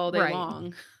chuckles all day Right.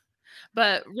 long.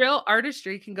 But real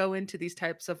artistry can go into these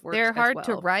types of works They're as hard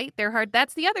to well. write. They're hard.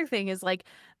 That's the other thing is like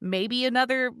maybe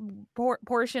another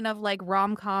portion of like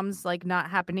rom-coms like not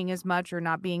happening as much or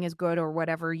not being as good or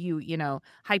whatever you know,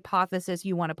 hypothesis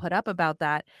you want to put up about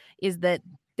that is that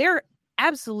they're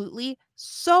absolutely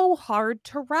so hard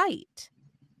to write.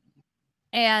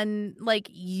 And like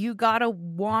you got to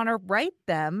want to write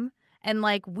them and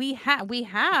like we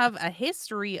have a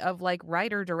history of like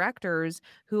writer directors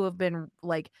who have been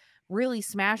like really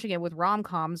smashing it with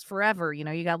rom-coms forever. You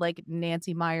know, you got like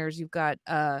Nancy Meyers, you've got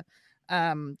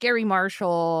Gary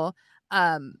Marshall,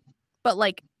 um but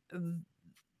like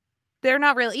they're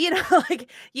not really, you know, like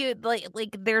you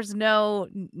like there's no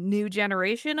new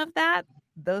generation of that.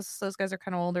 Those guys are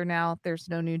kind of older now. There's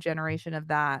no new generation of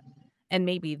that. And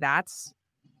maybe that's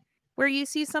where you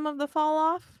see some of the fall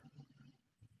off?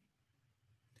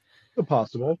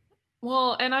 Possible.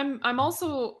 Well, and I'm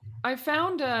also I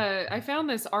found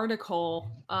this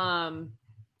article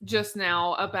just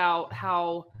now about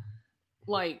how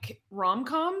like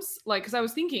rom-coms like because I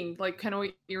was thinking like kind of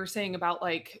what you were saying about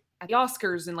like at the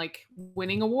Oscars and like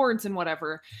winning awards and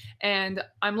whatever, and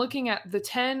I'm looking at the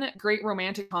 10 great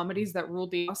romantic comedies that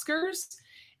ruled the Oscars,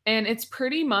 and it's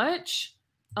pretty much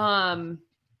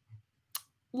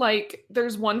like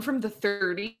there's one from the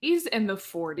 30s and the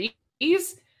 40s,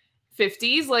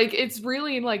 50s. Like it's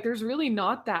really like there's really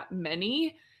not that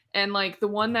many. And like the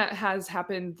one that has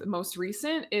happened the most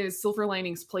recent is Silver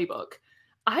Linings Playbook.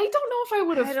 I don't know if I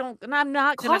would have I'm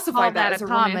not gonna call classified that that a as a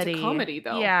romantic comedy. comedy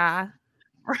though. Yeah.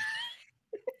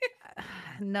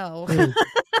 No. Mm. I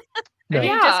No. mean,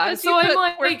 just Yeah, because so you I'm put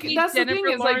like quirky that's the thing Jennifer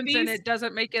is like Lawrence in these it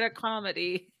doesn't make it a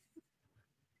comedy.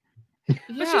 yeah,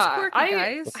 But she's quirky,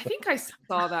 guys. I think I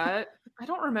saw that. I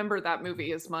don't remember that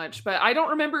movie as much, but I don't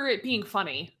remember it being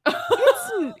funny.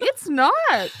 It's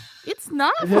not. It's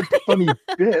not It had funny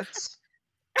bits.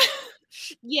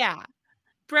 yeah.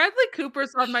 Bradley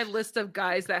Cooper's on my list of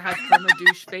guys that have kind of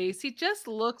douche face. He just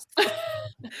looks.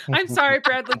 I'm sorry,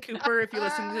 Bradley Cooper, if you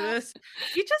listen to this.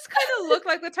 You just kind of look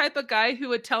like the type of guy who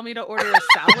would tell me to order a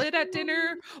salad at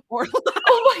dinner, or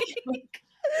Oh my god.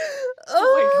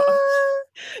 Oh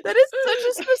That is such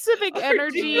a specific Or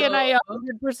energy, and do- I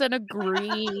 100%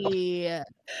 agree.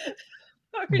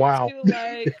 or Wow. do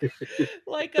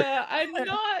like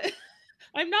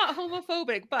I'm not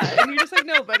homophobic, but and you're just like,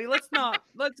 no, buddy, let's not.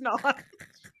 That's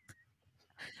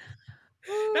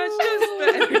just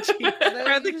the energy. That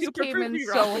Bradley just Cooper came proved in me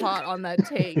so wrong. hot on that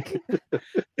take.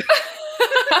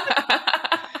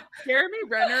 Jeremy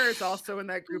Renner is also in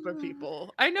that group of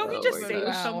people. I know he Oh just my saved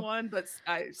gosh. someone, but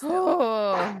I still.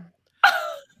 Oh,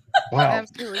 Wow.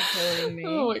 absolutely killing me.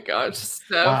 Oh my gosh,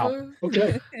 Steph. Wow.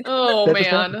 Okay. Oh That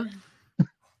just man.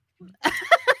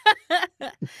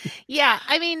 Yeah,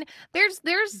 I mean,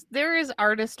 there is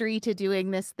artistry to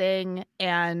doing this thing,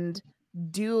 and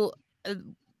do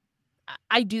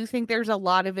I do think there's a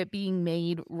lot of it being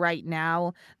made right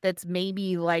now that's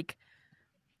maybe like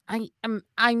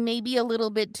I'm maybe a little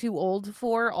bit too old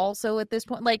for also at this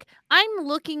point. Like I'm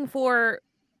looking for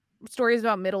stories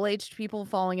about middle-aged people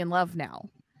falling in love now.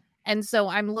 And so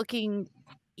I'm looking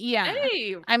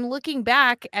Hey, I'm looking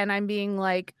back and I'm being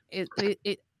like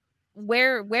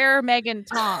where are Meg and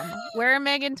Tom? Where are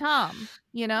Meg and Tom?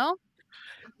 You know?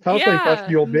 Tom's playing touch yeah.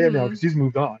 the old man now because he's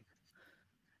moved on.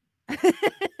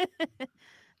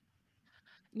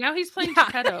 Now he's playing Yeah.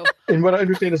 Geppetto. And what I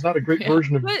understand is not a great Yeah.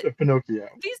 version of But Pinocchio.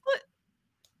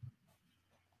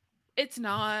 it's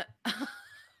not.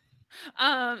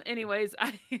 Anyways,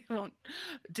 I won't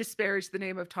disparage the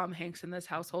name of Tom Hanks in this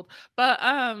household, but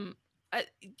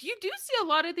you do see a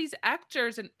lot of these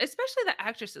actors, and especially the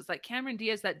actresses like Cameron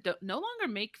Diaz, that no longer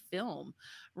make film.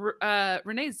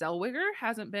 Renee Zellweger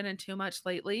hasn't been in too much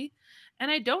lately,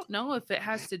 and I don't know if it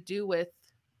has to do with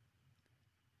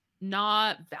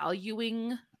not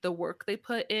valuing the work they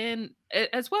put in,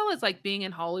 as well as like being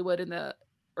in Hollywood in the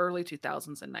early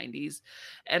 2000s and 90s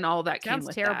and all that came Sounds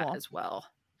with terrible. that as well.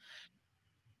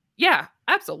 Yeah,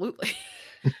 absolutely.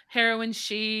 Heroin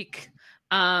chic,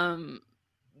 all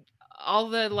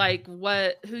the like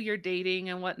who you're dating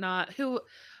and whatnot.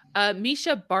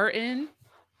 Misha Barton.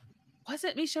 Was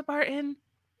it Misha Barton?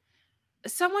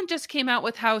 Someone just came out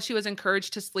with how she was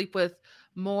encouraged to sleep with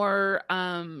more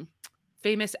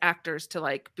famous actors to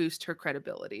like boost her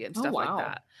credibility and stuff like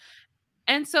that.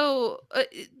 And so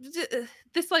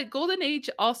this like golden age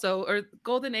also, or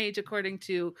golden age according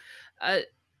to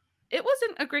it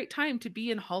wasn't a great time to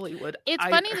be in Hollywood. It's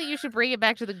funny that you should bring it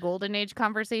back to the golden age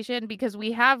conversation, because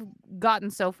we have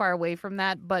gotten so far away from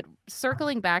that. But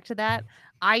circling back to that,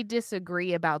 I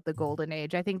disagree about the golden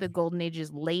age. I think the golden age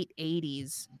is late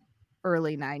 80s,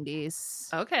 early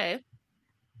 90s. Okay.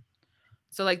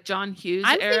 So like John Hughes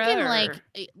I'm era,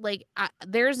 thinking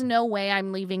there's no way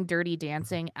I'm leaving Dirty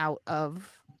Dancing out of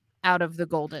the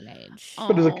golden age.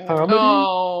 But as a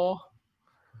comedy,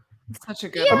 such a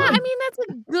good Yeah, one. I mean that's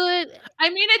a good. I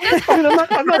mean it does.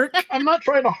 I mean, I'm not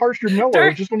trying to harsh your mellow.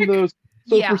 It's just one of those.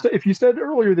 So Yeah. if you said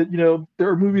earlier that there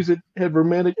are movies that had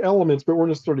romantic elements but weren't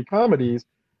necessarily comedies,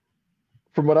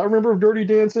 from what I remember of Dirty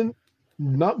Dancing,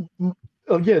 not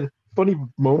again funny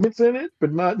moments in it,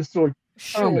 but not necessarily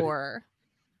comedy. Sure.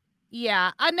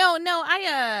 Yeah. I buy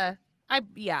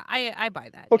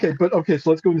that. Okay, yeah. So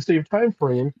let's go in the same time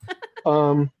frame.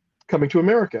 Coming to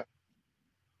America,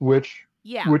 which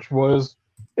was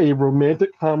a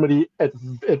romantic comedy at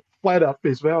flat out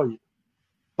face value.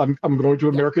 I'm going to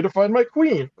America to find my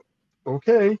queen.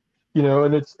 Okay,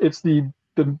 and it's the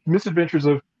misadventures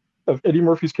of Eddie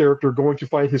Murphy's character going to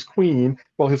find his queen,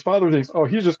 while his father thinks, oh,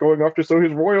 he's just going off to sow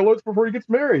his royal oats before he gets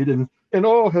married, and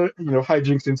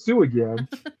hijinks ensue again.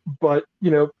 But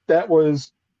that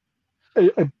was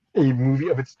a movie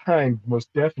of its time,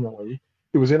 most definitely.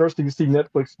 It was interesting to see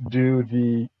Netflix do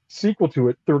the sequel to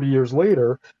it 30 years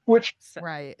later, which,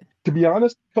 right, to be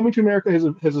honest, Coming to America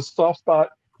has a soft spot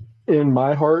in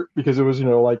my heart, because it was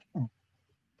like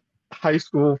high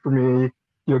school for me,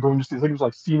 going to see, I think it was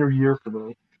like senior year for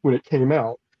me when it came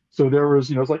out. So there was,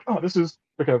 it's like, oh, this is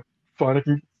like a fun. I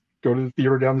can go to the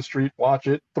theater down the street, watch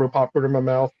it, throw popcorn in my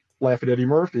mouth, laugh at Eddie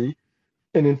Murphy.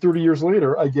 And then 30 years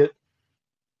later, I get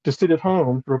to sit at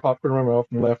home, throw popcorn in my mouth,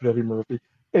 and laugh at Eddie Murphy.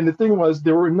 And the thing was,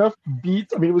 there were enough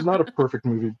beats. I mean, it was not a perfect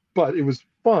movie, but it was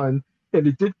fun. And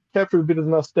it did capture a bit of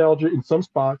nostalgia in some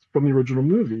spots from the original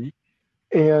movie.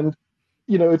 And,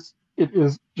 it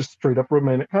is just straight up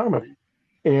romantic comedy.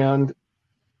 And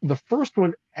the first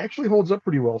one actually holds up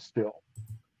pretty well still.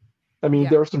 I mean,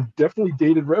 there are some definitely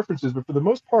dated references, but for the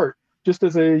most part, just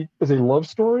as a love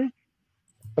story,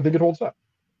 I think it holds up.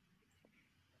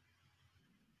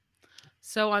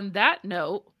 So on that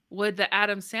note, would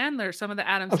some of the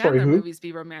Adam Sandler movies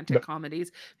be romantic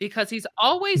comedies? Because he's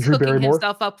always hooking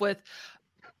himself up with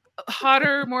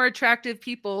hotter, more attractive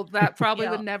people that probably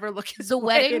would never look his The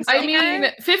Wedding Singer. I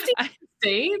mean, 50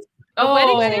 States? The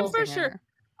Wedding Singer for sure.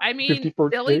 I mean,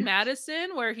 Billy Dates?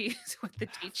 Madison, where he's with the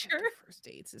teacher. First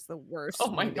Dates is the worst.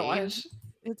 Oh my movie. gosh.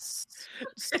 It's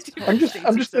I'm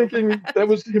just thinking that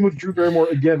was him with Drew Barrymore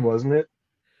again, wasn't it?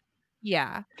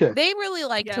 Yeah. Okay. They really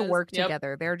like to work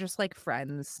together. They're just like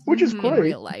friends, which is in great.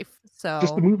 real life. So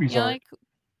just the movies aren't.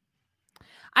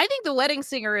 I think The Wedding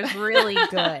Singer is really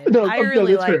good. No, I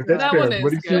really like fair. that fair. one. Is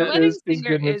Wedding good. Singer Wedding is Singer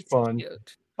good and is it's fun.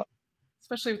 Cute.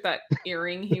 Especially with that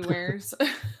earring he wears. The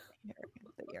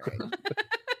earring.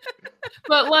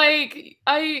 But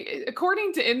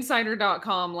according to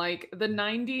insider.com, like the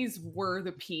 90s were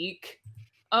the peak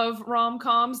of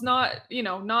rom-coms, not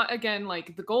again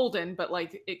like the golden, but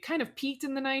like it kind of peaked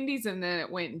in the 90s and then it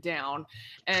went down.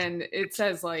 And it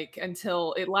says like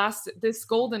until it lasted, this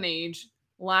golden age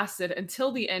lasted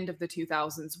until the end of the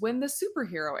 2000s when the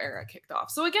superhero era kicked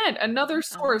off. So again, another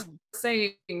source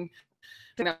saying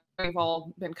that we've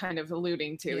all been kind of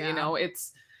alluding to,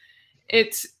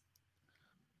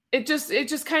 it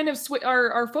just kind of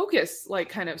our focus like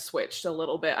kind of switched a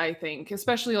little bit, I think,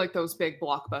 especially like those big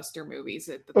blockbuster movies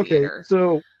at the theater.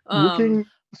 So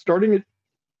starting at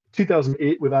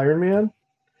 2008 with Iron Man,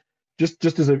 just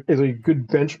as a good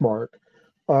benchmark,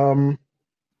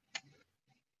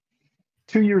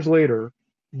 2 years later,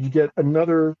 you get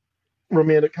another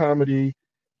romantic comedy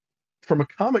from a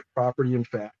comic property, in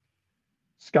fact,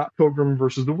 Scott Pilgrim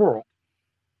versus the World.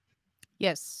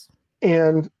 Yes.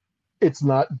 And it's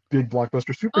not big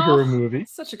blockbuster superhero Oh, movie,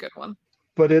 such a good one.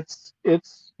 but it's you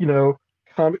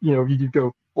could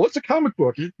go, well, it's a comic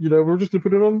book. We're just gonna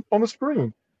put it on the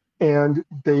screen. And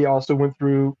they also went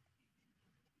through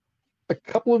a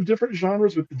couple of different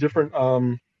genres with the different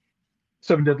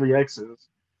Seven Deadly X's.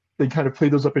 They kind of play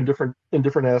those up in different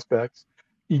aspects.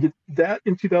 You get that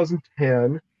in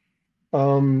 2010.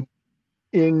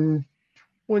 In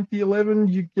 2011,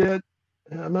 you get,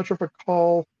 I'm not sure if I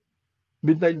call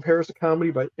Midnight in Paris a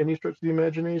comedy by any stretch of the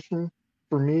imagination.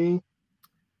 For me,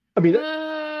 I mean,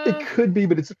 it could be,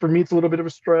 but for me, it's a little bit of a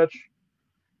stretch.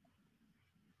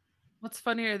 What's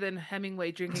funnier than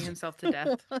Hemingway drinking himself to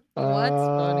death? What's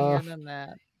funnier than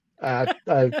that?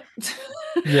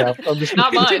 Yeah, I'm just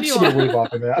Not much. gonna wave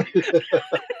off of that.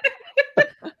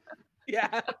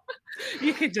 Yeah,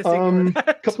 you could just ignore that.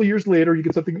 A couple of years later, you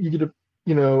get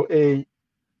a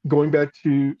going back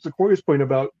to Sequoia's point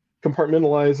about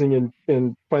compartmentalizing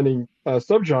and finding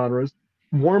subgenres.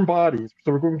 Warm Bodies.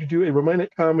 So we're going to do a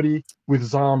romantic comedy with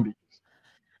zombies.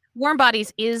 Warm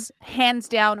Bodies is hands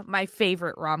down my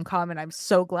favorite rom-com, and I'm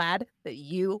so glad that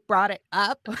you brought it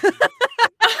up. Oh,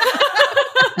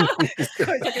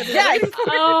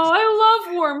 I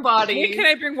love Warm Bodies. When can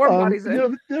I bring Warm Bodies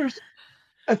in?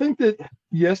 I think that,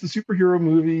 yes, the superhero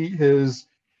movie has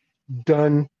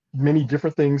done many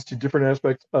different things to different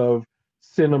aspects of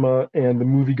cinema and the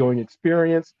movie-going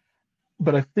experience.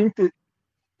 But I think that,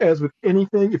 as with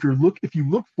anything, if you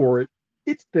look for it,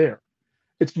 it's there.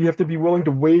 You have to be willing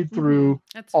to wade through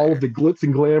all of the glitz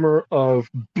and glamour of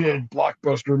big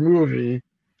blockbuster movie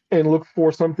and look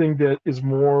for something that is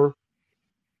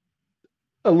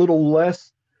a little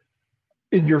less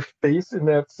in your face in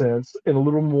that sense and a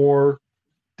little more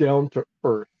down to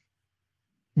earth.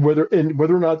 Whether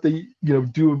or not they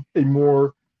do a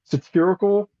more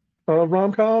satirical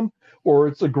rom-com or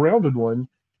it's a grounded one,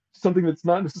 something that's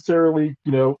not necessarily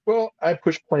well, I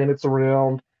push planets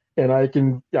around and I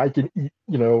can eat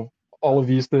all of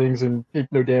these things and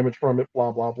take no damage from it,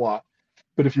 blah blah blah.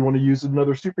 But if you want to use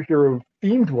another superhero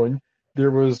themed one,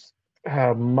 there was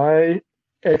My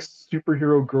Ex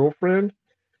Superhero Girlfriend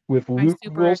with Luke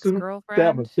Wilson.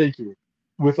 That one, thank you.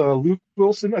 With Luke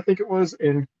Wilson, I think it was,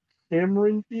 and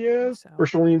Cameron Diaz or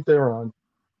Charlize Theron.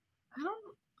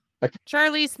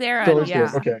 Charlize Theron,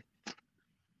 yeah. Okay. I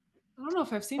don't know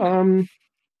if I've seen that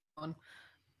one.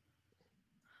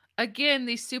 Again,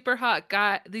 these super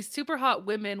hot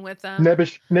women with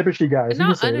nebbishy guys.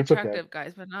 Not unattractive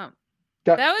guys, but not.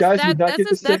 Guys would not get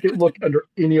the second look under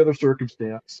any other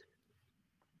circumstance.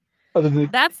 Other than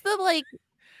that's the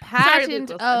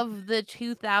patent of the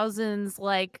 2000s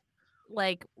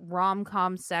like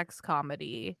rom-com sex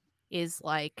comedy is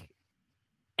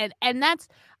and that's,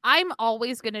 I'm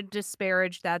always going to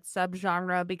disparage that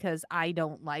subgenre because I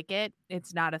don't like it.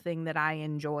 It's not a thing that I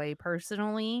enjoy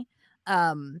personally.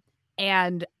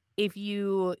 And if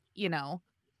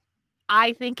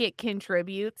I think it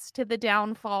contributes to the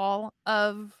downfall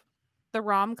of the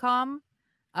rom-com.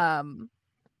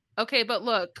 Okay, but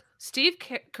look, Steve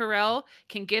Carell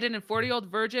can get it in 40-Year-Old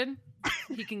Virgin.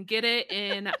 He can get it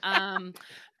in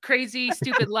Crazy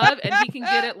Stupid Love, and he can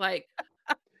get it like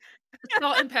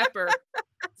Salt and Pepper.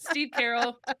 Steve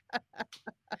Carell.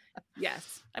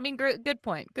 Yes. I mean, good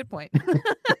point. Good point.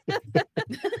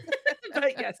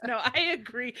 But yes, no, I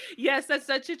agree. Yes, that's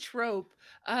such a trope.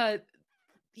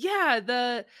 Yeah,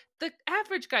 the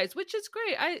average guys, which is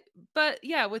great. But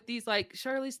yeah, with these like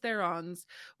Charlize Therons,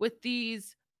 with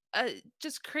these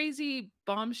just crazy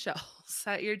bombshells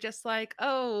that you're just like,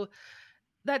 oh,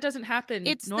 that doesn't happen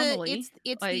normally.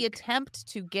 It's the attempt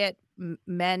to get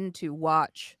men to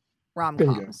watch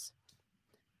rom-coms.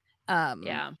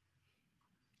 Yeah,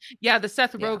 the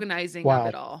Seth Rogenizing of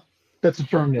it all. That's a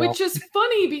term now. Which is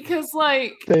funny because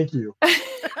thank you.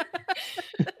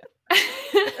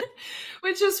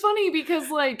 Which is funny because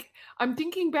I'm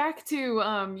thinking back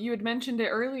to you had mentioned it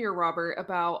earlier, Robert,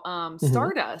 about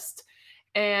Stardust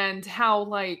and how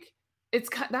it's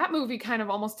that movie kind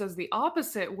of almost does the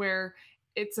opposite, where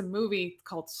it's a movie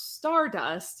called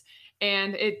Stardust,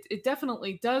 and it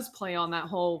definitely does play on that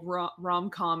whole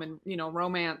rom-com and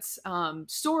romance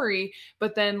story.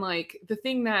 But then the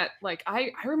thing that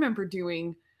I remember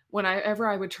doing whenever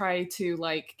I would try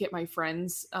to get my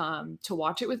friends to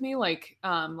watch it with me,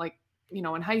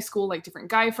 in high school, different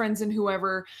guy friends and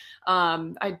whoever,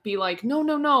 I'd be like,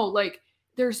 no,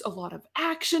 there's a lot of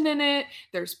action in it.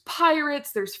 There's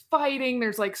pirates, there's fighting,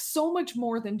 there's so much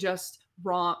more than just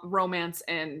romance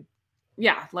and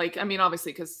yeah, like, I mean,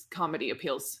 obviously, because comedy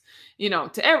appeals,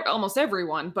 to almost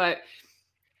everyone, but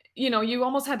you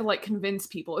almost had to like convince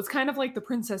people. It's kind of like the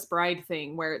Princess Bride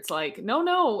thing where it's like, no,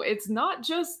 no, it's not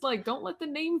just like, don't let the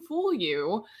name fool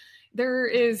you. There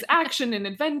is action and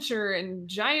adventure and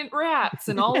giant rats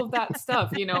and all of that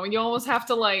stuff, and you almost have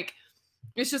to like,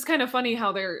 it's just kind of funny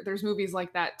how there's movies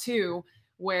like that too,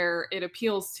 where it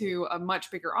appeals to a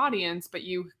much bigger audience, but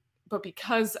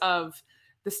because of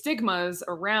the stigmas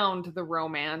around the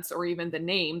romance or even the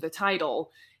name, the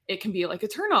title, it can be like a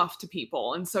turnoff to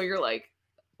people. And so you're like,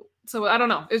 so I don't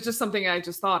know. It's just something I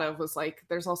just thought of was like,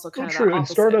 there's also So kind of that true. And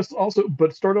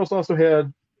opposite. Stardust also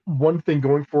had one thing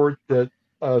going for it that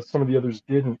some of the others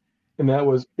didn't, and that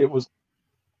was it was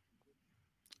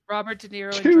Robert De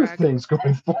Niro in two drag. things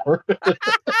going for it.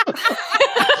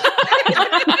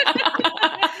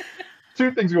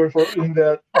 Two things going for it, in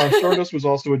that Stardust was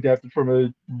also adapted from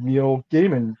a Neil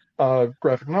Gaiman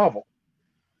graphic novel.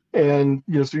 And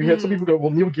so you had some people go, well,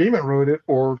 Neil Gaiman wrote it,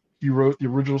 or he wrote the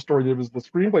original story that was the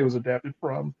screenplay was adapted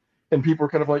from, and people were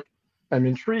kind of like, I'm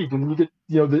intrigued. And then you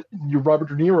get you Robert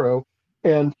De Niro,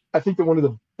 and I think that one of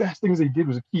the best things they did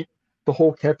was to keep the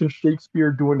whole Captain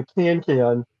Shakespeare doing the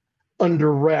can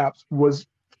under wraps was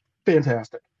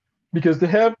fantastic. Because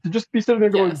to just be sitting there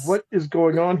going, Yes. what is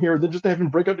going on here? And then just to have him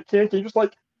break out the can, just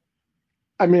like,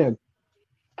 I'm in.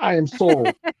 I am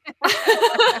sold.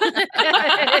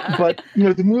 But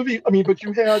the movie, I mean, but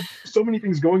you had so many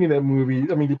things going in that movie.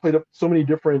 I mean, they played up so many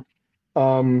different,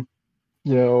 um,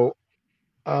 you know,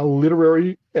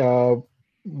 literary,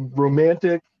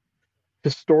 romantic,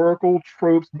 historical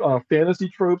tropes, fantasy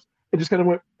tropes, and just kind of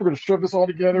went, we're going to shove this all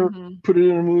together, put it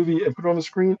in a movie, and put it on the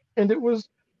screen. And it was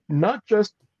not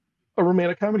just a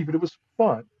romantic comedy, but it was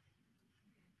fun,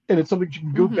 and it's something you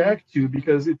can go back to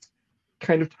because it's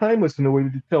kind of timeless in the way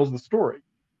that it tells the story.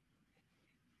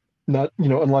 Not,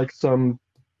 unlike some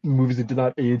movies that did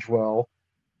not age well,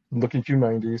 looking through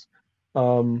 90s.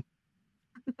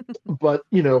 But,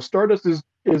 Stardust is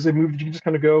a movie that you can just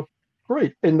kind of go,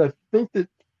 great. And I think that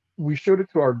we showed it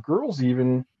to our girls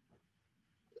even,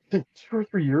 I think 2 or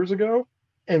 3 years ago,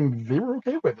 and they were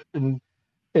okay with it. And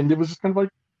it was just kind of like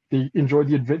they enjoyed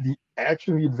the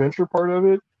action, the adventure part of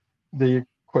it. They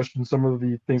questioned some of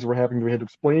the things that were happening that we had to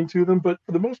explain to them, but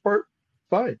for the most part,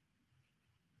 fine.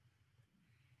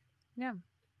 Yeah.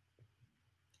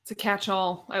 It's a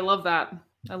catch-all. I love that.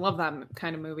 I love that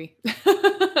kind of movie.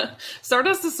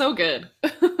 Stardust is so good.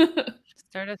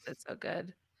 Stardust is so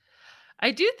good.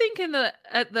 I do think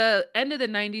at the end of the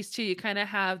 90s too, you kind of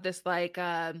have this like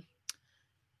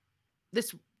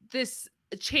this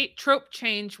trope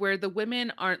change where the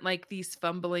women aren't like these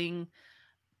fumbling.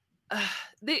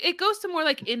 It goes to more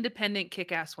like independent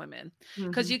kick-ass women,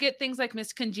 because you get things like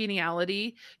Miss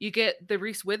Congeniality, you get the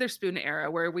Reese Witherspoon era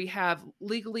where we have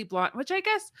Legally Blonde, which I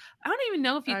guess I don't even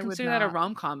know if you I would consider that a not.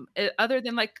 rom-com, other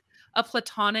than like a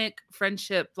platonic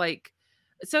friendship, like,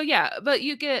 so yeah. But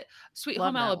you get Sweet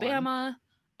Love Home that one.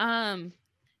 Alabama.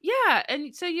 Yeah,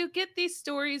 and so you get these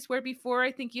stories where before,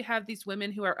 I think you have these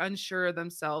women who are unsure of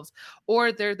themselves,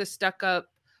 or they're the stuck up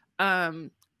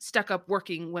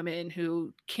working women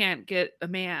who can't get a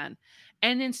man.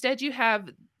 And instead you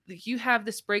have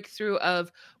this breakthrough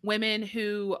of women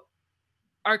who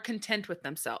are content with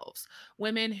themselves,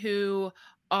 women who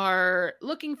are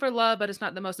looking for love, but it's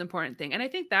not the most important thing. And I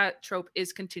think that trope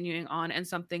is continuing on, and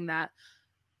something that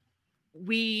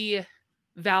we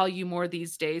value more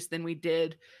these days than we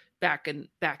did back in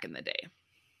the day.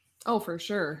 Oh, for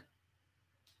sure.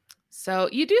 So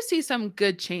you do see some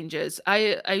good changes.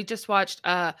 I just watched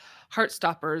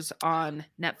Heartstoppers on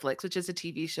Netflix, which is a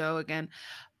TV show again.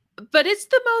 But it's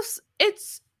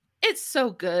so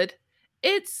good.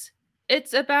 It's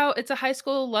it's a high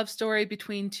school love story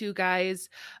between two guys.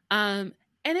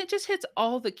 And it just hits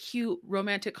all the cute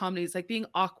romantic comedies, like being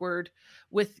awkward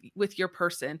with your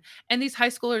person. And these high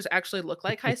schoolers actually look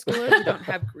like high schoolers who don't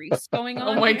have grease going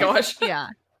Oh on. my gosh. Yeah.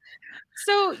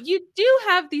 So you do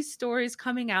have these stories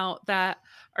coming out that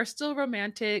are still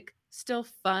romantic, still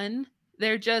fun.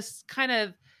 They're just kind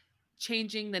of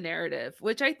changing the narrative,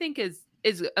 which I think is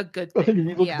a good I think thing.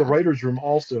 you look at the Yeah. writer's room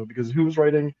also, because who was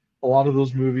writing a lot of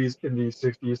those movies in the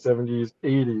 60s, 70s,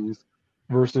 80s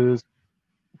versus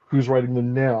who's writing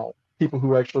them now? People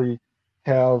who actually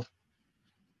have,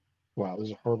 wow, this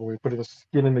is a horrible way of putting a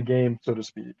skin in the game, so to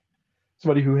speak.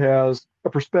 Somebody who has a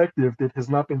perspective that has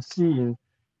not been seen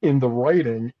in the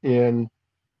writing in,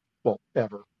 well,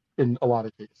 ever, in a lot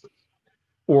of cases.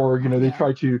 Or, Yeah. they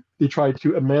try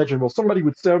to imagine, well, somebody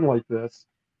would sound like this,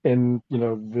 and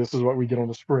this is what we get on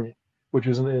the screen, which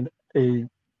isn't a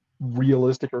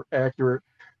realistic or accurate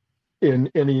in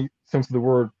any sense of the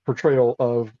word, portrayal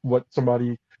of what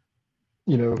somebody,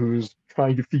 who's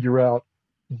trying to figure out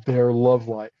their love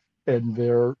life and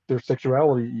their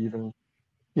sexuality even,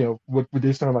 what would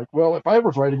they sound like? Well, if I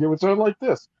was writing it would sound like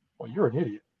this. Well, you're an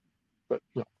idiot. But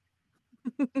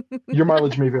your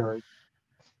mileage may vary.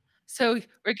 So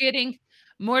we're getting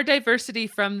more diversity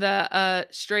from the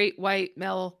straight white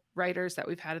male writers that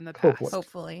we've had in the past.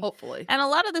 Hopefully. Hopefully. And a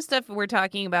lot of the stuff we're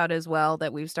talking about as well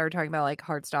that we've started talking about, like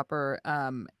Heartstopper,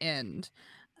 and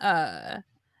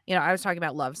I was talking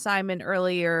about Love, Simon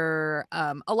earlier.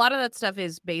 A lot of that stuff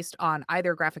is based on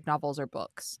either graphic novels or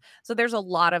books. So there's a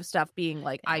lot of stuff being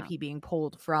like IP being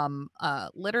pulled from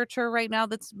literature right now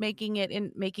that's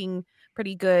making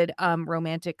pretty good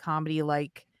romantic comedy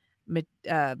like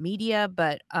media.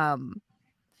 But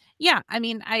yeah, I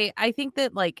mean, I think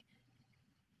that like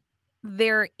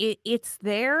it's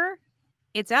there,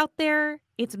 it's out there,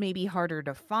 it's maybe harder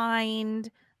to find.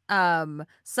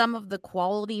 Some of the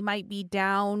quality might be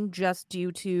down just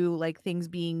due to like things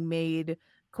being made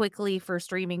quickly for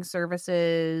streaming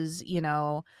services.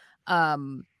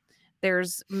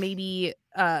 There's maybe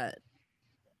a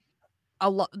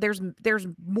lot, there's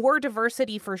more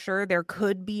diversity for sure. There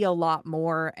could be a lot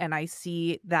more, and I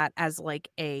see that as like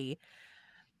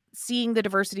seeing the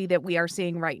diversity that we are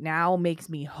seeing right now makes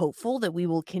me hopeful that we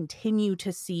will continue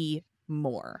to see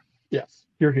more. Yes,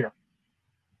 you're here.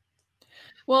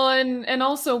 Well, and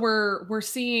also we're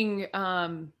seeing I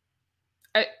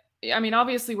mean,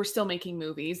 obviously we're still making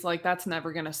movies, like that's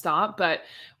never going to stop, but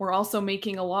we're also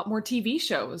making a lot more TV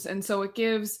shows. And so it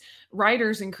gives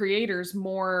writers and creators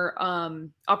more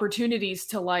opportunities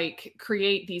to like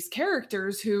create these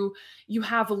characters who you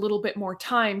have a little bit more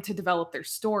time to develop their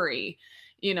story,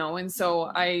 and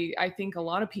so I think a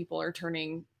lot of people are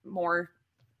turning more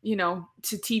to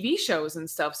TV shows and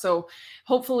stuff. So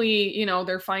hopefully,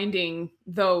 they're finding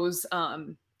those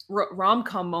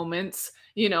rom-com moments,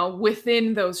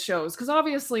 within those shows. Because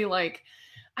obviously, like,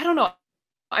 I don't know,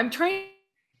 I'm trying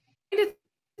to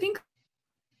think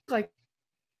like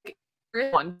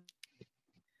one.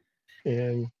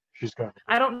 And she's gone.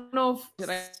 I don't know if did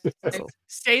I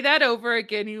say that over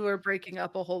again. You were breaking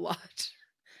up a whole lot,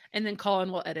 and then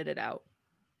Colin will edit it out.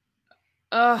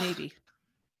 Maybe.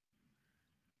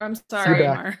 I'm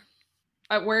sorry.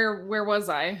 Where was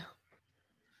I?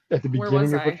 At the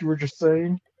beginning of what you were just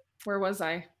saying? Where was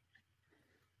I?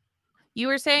 You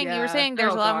were saying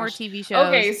there's a lot more TV shows.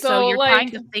 Okay, so you're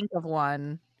trying to think of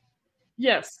one.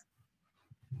 Yes.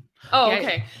 Oh,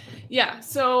 okay. Yeah.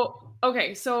 So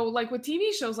like with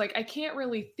TV shows, like I can't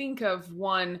really think of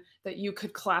one that you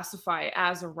could classify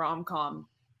as a rom-com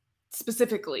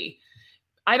specifically.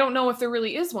 I don't know if there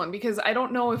really is one, because I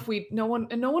don't know if no one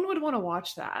would want to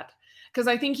watch that. Because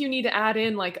I think you need to add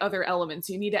in like other elements.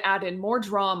 You need to add in more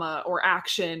drama or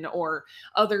action or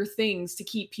other things to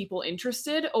keep people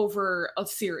interested over a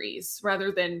series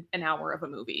rather than an hour of a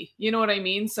movie. You know what I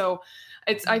mean? So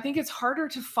I think it's harder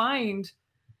to find,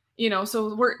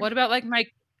 so what about like my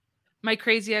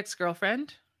crazy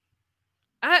ex-girlfriend?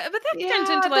 But that turns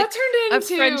into like a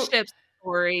friendship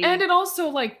story. And it also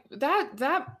like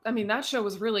that I mean, that show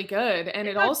was really good. And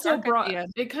it also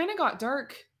it kind of got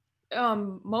dark.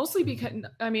 Mostly because,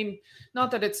 I mean,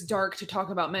 not that it's dark to talk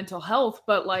about mental health,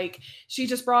 but like she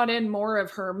just brought in more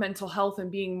of her mental health and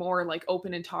being more like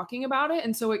open and talking about it.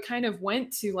 And so it kind of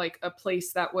went to like a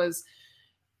place that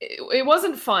it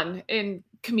wasn't fun and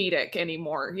comedic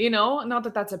anymore, not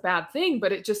that that's a bad thing,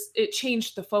 but it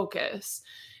changed the focus.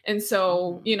 And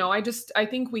so, I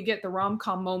think we get the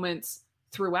rom-com moments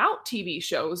throughout TV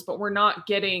shows, but we're not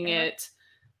getting it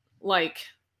like,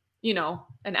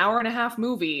 an hour and a half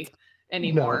movie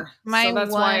anymore. No. So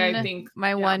that's why I think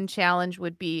my one challenge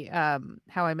would be How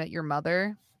I Met Your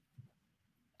Mother.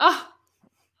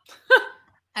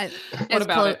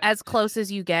 As close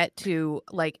as you get to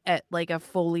like a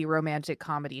fully romantic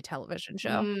comedy television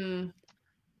show.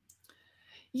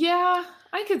 Yeah,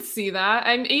 I could see that.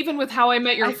 And even with How I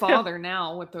Met Your Father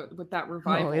now with that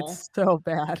revival. Oh, it's so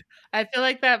bad. I feel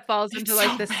like that falls into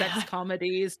like the sex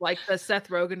comedies, like the Seth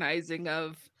Rogenizing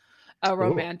of a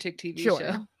romantic TV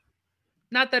show.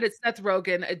 Not that it's Seth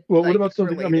Rogen. Well, what about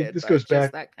something? Related, I mean, this goes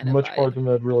back much farther than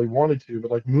I'd really wanted to, but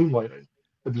like Moonlighting.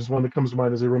 There's one that comes to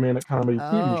mind as a romantic comedy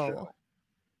TV show,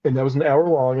 and that was an hour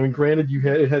long. I mean, granted,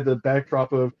 it had the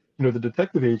backdrop of the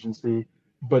detective agency,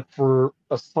 but for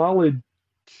a solid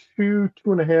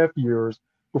 2.5 years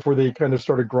before they kind of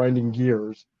started grinding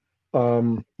gears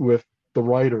with the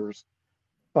writers,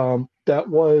 that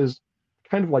was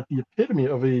kind of like the epitome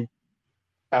of a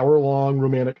hour-long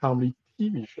romantic comedy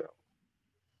TV show.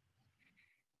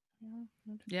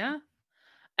 Yeah.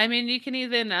 I mean, you can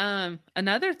even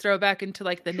another throwback into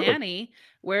like The Sure. Nanny,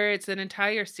 where it's an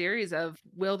entire series of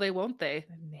will they, won't they,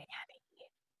 Man,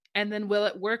 and then will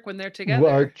it work when they're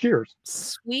together? Cheers.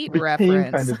 sweet It became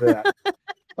kind reference. of that.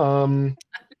 Um,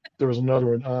 there was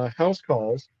another one, House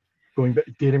Calls, going back,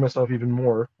 dating myself even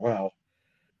more. Wow.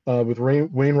 With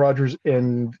Wayne Rogers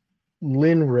and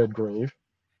Lynn Redgrave.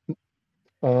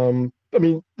 I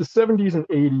mean, the 70s and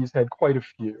 80s had quite a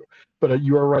few, but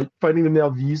you are right. Finding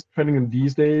them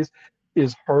these days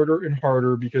is harder and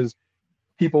harder because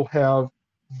people have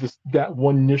that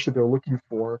one niche that they're looking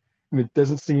for, and it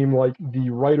doesn't seem like the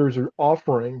writers are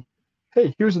offering,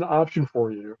 hey, here's an option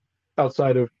for you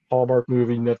outside of Hallmark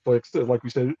movie, Netflix, like we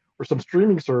said, or some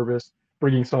streaming service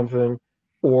bringing something,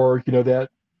 or that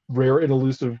rare and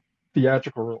elusive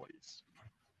theatrical release.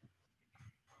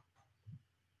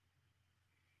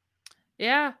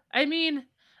 Yeah, I mean,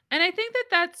 and I think that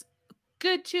that's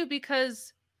good too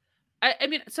because I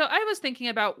mean, so I was thinking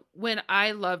about when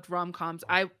I loved rom-coms.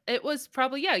 It was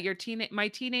probably my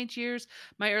teenage years,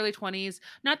 my early 20s.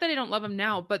 Not that I don't love them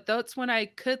now, but that's when I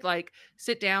could like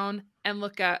sit down and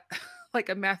look at like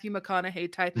a Matthew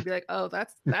McConaughey type and be like, "Oh,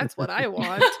 that's what I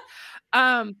want."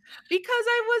 Um because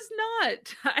I was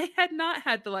not I had not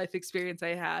had the life experience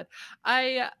I had.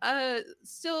 I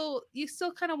still you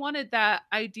still kind of wanted that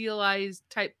idealized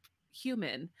type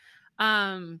human.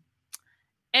 Um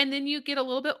and then you get a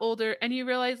little bit older and you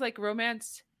realize like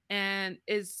romance and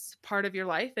is part of your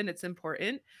life and it's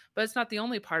important, but it's not the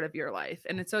only part of your life.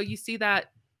 And so you see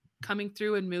that coming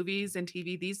through in movies and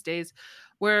TV these days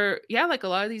where like a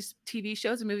lot of these TV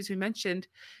shows and movies we mentioned,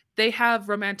 they have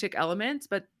romantic elements,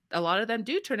 but a lot of them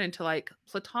do turn into like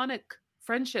platonic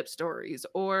friendship stories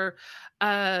or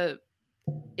uh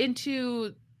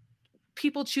into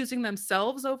people choosing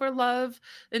themselves over love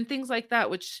and things like that,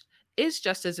 which is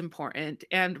just as important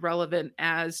and relevant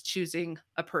as choosing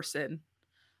a person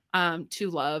to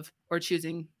love or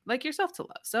choosing like yourself to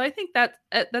love. So I think that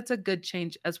that's a good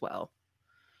change as well.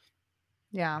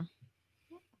 Yeah.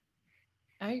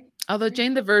 Although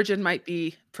Jane the Virgin might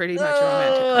be pretty much a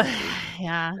romantic Oh, comedy.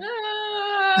 yeah.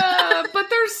 But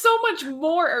there's so much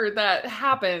more that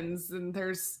happens, and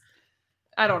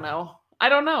I don't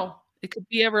know. It could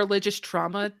be a religious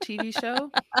trauma TV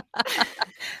show.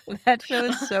 That show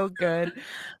is so good.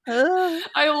 Ugh,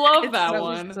 I love that that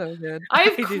was one. so good.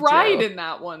 I've I do cried too. in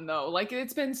that one though. Like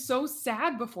it's been so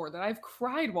sad before that I've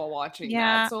cried while watching that.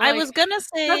 Yeah, So I like was gonna that's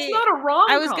say not a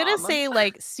I was gonna rom-com. say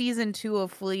like season 2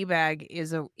 of Fleabag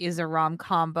is a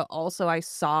rom-com, but also I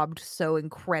sobbed so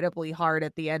incredibly hard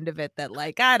at the end of it that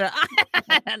like I don't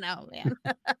I don't know, man.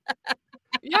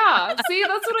 Yeah, see,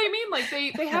 that's what I mean. Like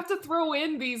they have to throw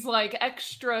in these like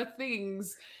extra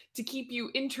things to keep you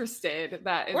interested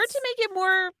that Or to it's make it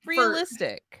more for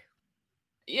realistic.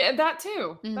 yeah, that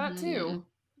too. That Mm-hmm. too.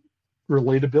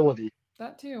 Relatability.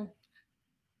 That too.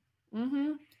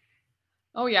 Mhm.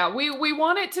 Oh yeah, we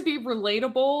want it to be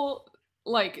relatable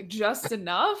like just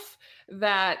enough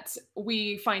that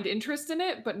we find interest in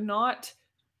it, but not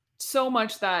so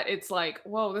much that it's like,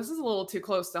 whoa, this is a little too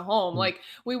close to home. Mm. Like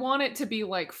we want it to be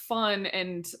like fun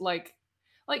and like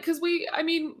cuz I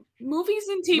mean, movies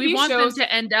and We TV want them shows,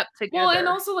 to end up well, and together.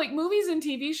 also like movies and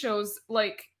TV shows,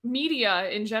 like media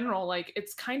in general, like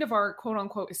it's kind of our quote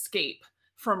unquote escape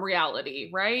from reality,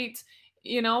 right?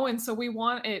 And so we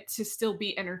want it to still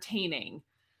be entertaining.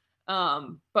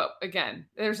 But again,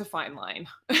 there's a fine line.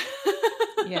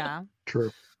 Yeah.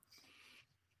 True.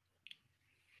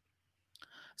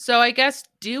 So I guess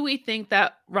do we think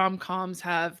that rom-coms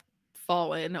have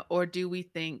fallen or do we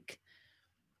think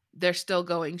they're still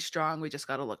going strong? We just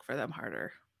got to look for them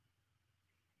harder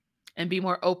and be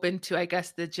more open to, I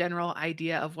guess, the general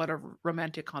idea of what a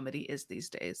romantic comedy is these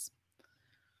days.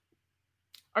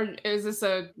 Is this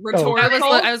a Oh. rhetorical?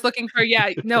 I was looking for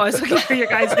no, I was looking for your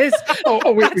guys' Oh,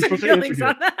 wait, we're thoughts and supposed to answer feelings here.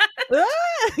 on that.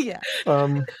 Yeah.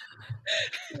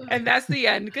 And that's the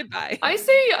end. Goodbye. I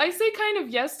say kind of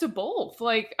yes to both.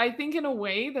 Like I think in a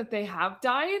way that they have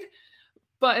died,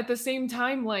 but at the same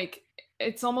time, like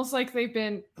it's almost like they've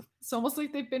been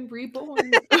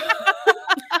reborn.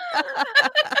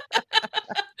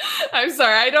 I'm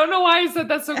sorry. I don't know why I said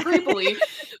that so creepily,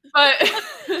 but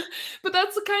but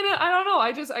that's kind of, I don't know.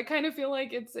 I kind of feel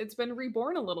like it's been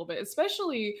reborn a little bit,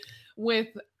 especially with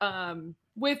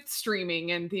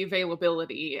streaming and the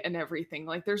availability and everything.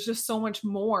 Like there's just so much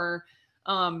more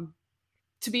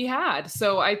to be had.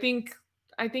 So I think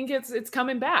it's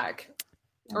coming back,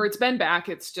 or it's been back.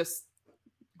 It's just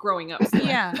growing up still.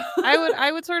 Yeah,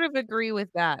 I would sort of agree with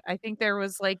that. I think there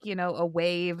was like, a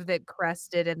wave that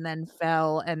crested and then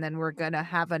fell, and then we're gonna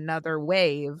have another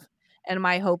wave. And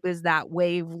my hope is that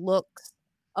wave looks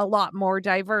a lot more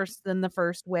diverse than the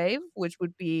first wave, which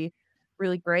would be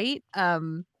really great.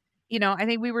 I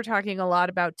think we were talking a lot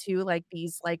about too, like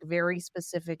these like very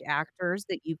specific actors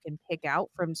that you can pick out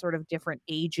from sort of different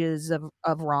ages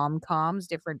of rom-coms,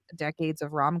 different decades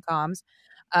of rom-coms.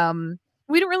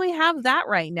 We don't really have that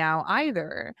right now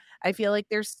either. I feel like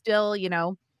there's still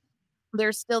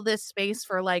this space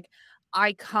for like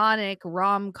iconic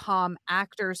rom-com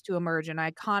actors to emerge and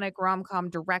iconic rom-com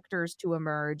directors to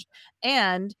emerge.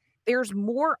 And there's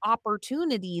more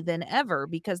opportunity than ever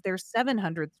because there's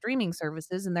 700 streaming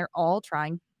services and they're all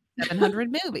trying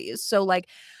 700 movies. So like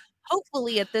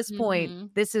hopefully at this point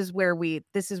Mhm. this is where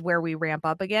we ramp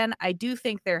up again. I do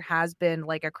think there has been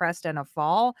like a crest and a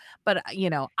fall, but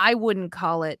I wouldn't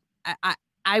call it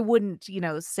I wouldn't,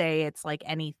 say it's like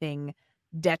anything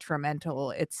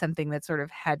detrimental. It's something that sort of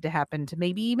had to happen to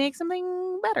maybe make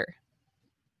something better.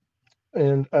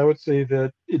 And I would say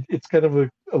that it's kind of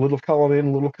a little column A and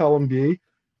a little column B.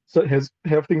 So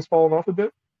have things fallen off a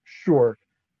bit? Sure.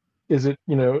 Is it,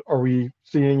 are we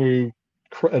seeing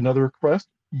another crest?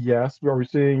 Yes. Are we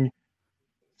seeing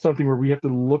something where we have to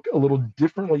look a little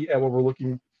differently at what we're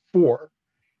looking for?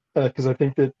 Because I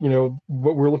think that,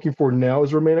 what we're looking for now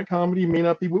as romantic comedy may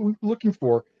not be what we were looking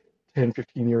for 10,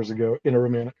 15 years ago in a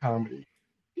romantic comedy.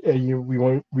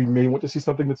 We may want to see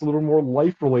something that's a little more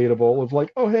life relatable of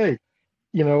like, oh, hey,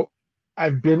 you know,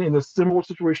 I've been in a similar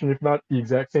situation, if not the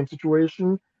exact same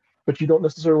situation, but you don't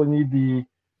necessarily need the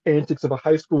antics of a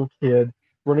high school kid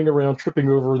running around tripping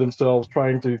over themselves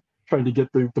trying to get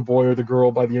the boy or the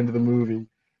girl by the end of the movie.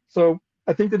 So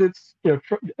I think that it's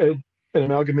an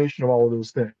amalgamation of all of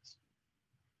those things.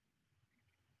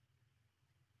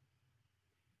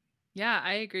 Yeah,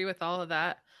 I agree with all of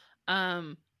that.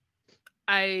 Um,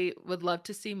 I would love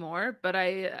to see more, but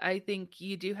I think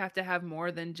you do have to have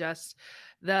more than just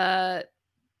the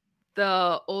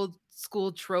old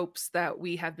school tropes that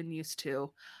we have been used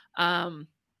to. Um,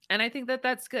 and I think that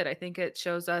that's good. I think it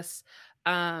shows us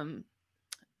um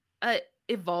uh,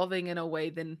 evolving in a way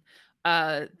than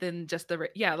just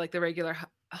yeah, like the regular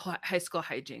high school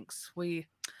hijinks.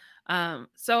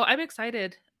 So I'm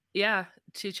excited, yeah,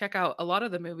 to check out a lot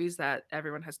of the movies that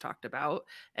everyone has talked about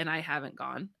and I haven't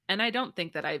gone. And I don't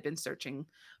think that I've been searching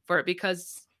for it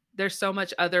because there's so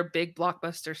much other big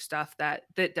blockbuster stuff that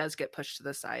does get pushed to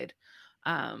the side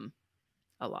um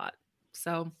a lot.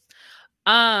 So,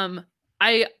 um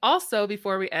I also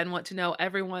before we end want to know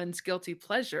everyone's guilty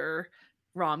pleasure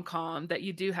rom-com that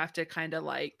you do have to kind of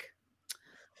like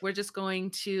we're just going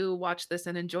to watch this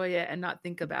and enjoy it and not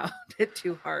think about it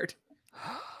too hard.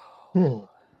 Hmm.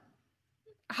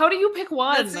 How do you pick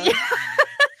one? That's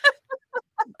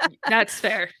That's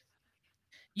fair.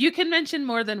 You can mention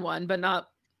more than one, but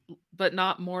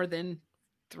not more than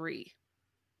 3.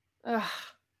 Ugh.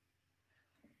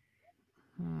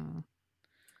 Hmm.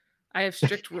 I have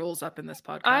strict rules up in this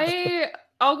podcast.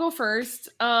 I'll go first.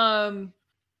 I'm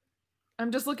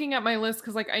just looking at my list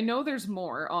because like I know there's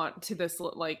more on to this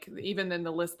like even than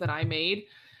the list that I made,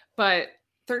 but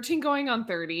 13 going on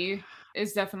 30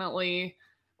 is definitely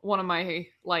one of my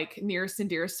like nearest and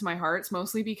dearest to my hearts,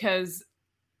 mostly because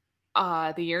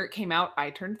the year it came out I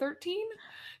turned 13.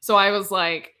 So I was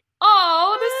like,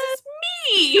 "Oh, this is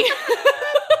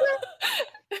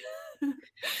me."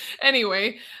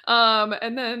 Anyway,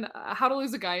 and then How to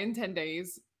Lose a Guy in 10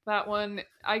 Days. That one,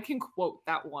 I can quote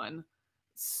that one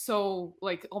so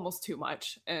like almost too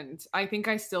much. And I think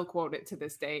I still quote it to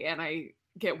this day. And I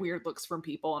get weird looks from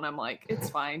people, and I'm like, it's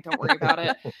fine, don't worry about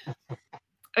it.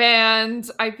 And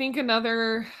I think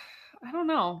another, I don't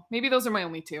know, maybe those are my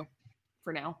only two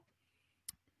for now.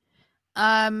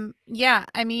 Yeah,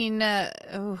 I mean,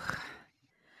 How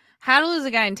to Lose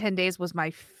a Guy in 10 Days was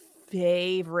my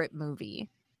favorite movie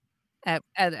at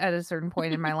a certain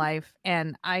point in my life,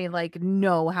 and I like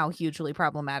know how hugely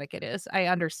problematic it is. I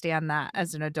understand that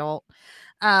as an adult.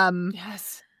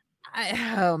 Yes.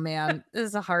 Oh man, this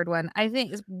is a hard one. I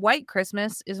think White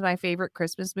Christmas is my favorite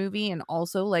Christmas movie and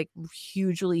also like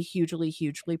hugely, hugely,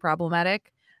 hugely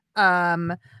problematic.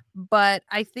 But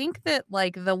I think that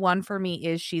like the one for me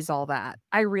is She's All That.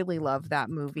 I really love that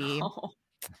movie Oh.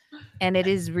 and it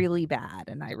is really bad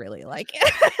and I really like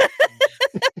it.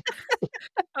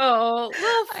 Oh,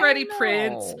 little I Freddie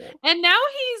Prince. know. And now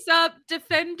he's up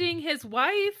defending his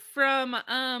wife from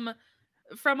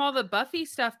all the Buffy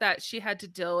stuff that she had to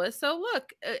deal with. So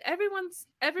look, everyone's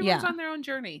Yeah. on their own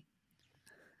journey.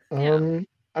 Yeah. I'm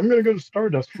going to go to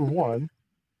Stardust for one.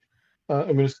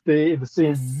 I'm going to stay in the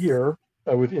same year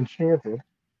with Enchanted.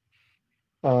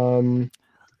 And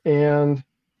I'm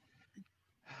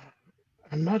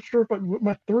not sure what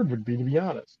my third would be, to be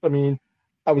honest. I mean,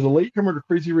 I was a latecomer to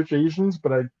Crazy Rich Asians,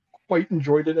 but I quite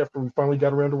enjoyed it after we finally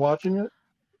got around to watching it.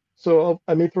 So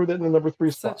I may throw that in the number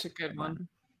 3 spot. Such a good one.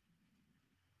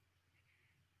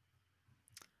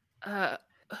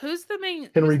 Who's the main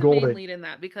Henry Golding. lead in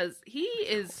that? Because he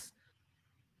is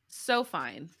so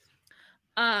fine.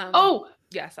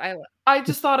 Yes, I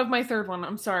just thought of my third one.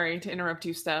 I'm sorry to interrupt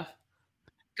you, Steph.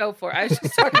 Go for it. I was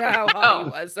just talking about how hot he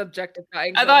was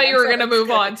objectifying. I thought you were gonna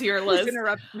move on to your list.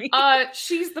 Interrupt me.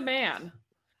 She's the man.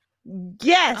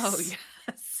 Yes. Oh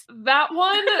yes. That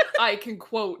one I can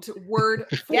quote word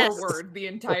for word the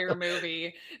entire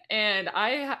movie, and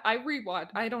I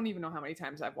rewatched. I don't even know how many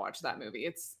times I've watched that movie.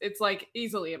 It's like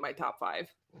easily in my top 5.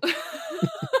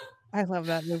 I love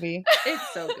that movie.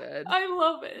 It's so good. I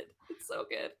love it. It's so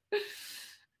good.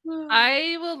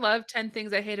 I will love 10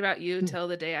 Things I Hate About You till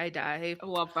the day I die. I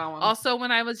love that one. Also,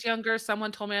 when I was younger,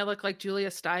 someone told me I look like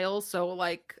Julia Stiles. So,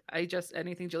 like,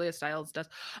 anything Julia Stiles does.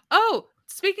 Oh,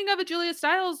 speaking of a Julia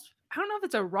Stiles, I don't know if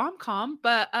it's a rom-com,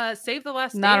 but Save the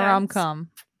Last Dance. Not a rom-com.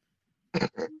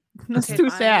 That's Okay, too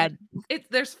fine. sad.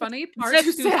 There's funny parts.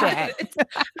 It's too sad.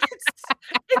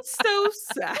 It's so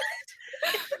sad.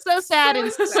 So sad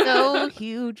and so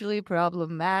hugely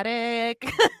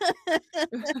problematic.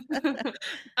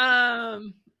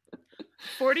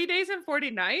 40 Days and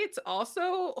 40 Nights,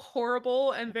 also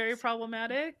horrible and very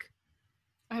problematic.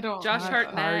 I don't. Josh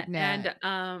Hartnett and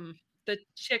the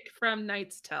chick from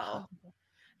Knight's Tale.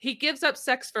 He gives up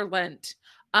sex for Lent.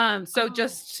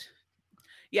 Just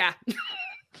yeah.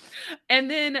 And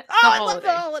then The I love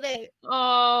The Holiday.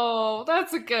 Oh,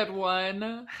 that's a good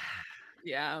one.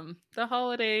 Yeah, The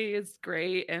Holiday is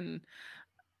great, and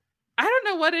I don't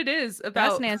know what it is about.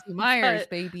 That's Nancy Myers,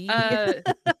 baby.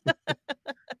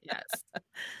 Yes.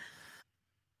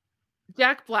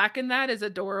 Jack Black in that is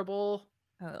adorable.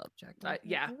 I love Jack Black.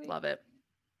 Yeah, love it.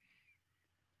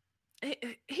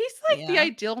 He's like the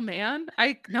ideal man.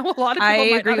 I know a lot of people I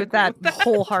might agree not with that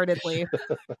wholeheartedly.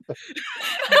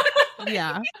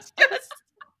 Yeah.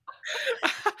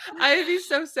 I'd be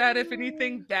so sad if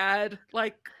anything bad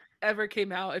like ever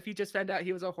came out if he just found out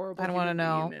he was a horrible. I don't want to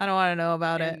know. I don't want to know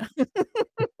about it.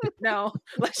 No,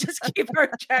 let's just keep our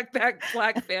Jack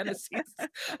Black fantasies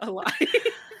alive.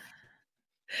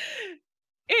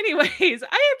 Anyways,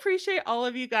 I appreciate all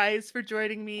of you guys for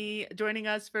joining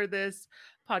us for this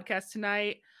podcast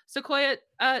tonight. Sequoia,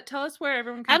 tell us where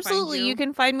everyone can Absolutely. find you. You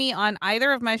can find me on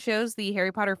either of my shows. The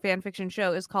Harry Potter fan fiction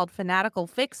show is called Fanatical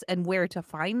Fix and Where to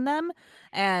Find Them.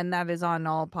 And that is on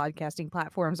all podcasting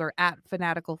platforms or at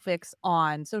Fanatical Fix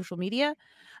on social media.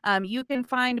 You can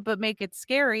find But Make It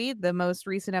Scary, the most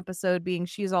recent episode being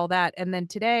She's All That. And then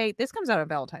today, this comes out on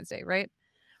Valentine's Day, right?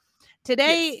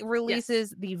 Today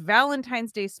releases the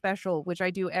Valentine's Day special, which I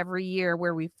do every year,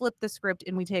 where we flip the script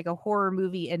and we take a horror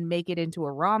movie and make it into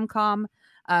a rom-com.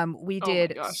 We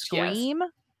did Scream,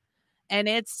 and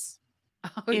it's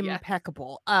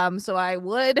impeccable. So I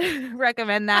would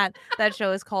recommend that. That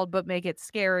show is called But Make It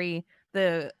Scary.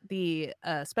 The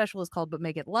special is called But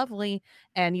Make It Lovely,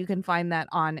 and you can find that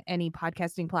on any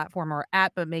podcasting platform or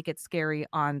at But Make It Scary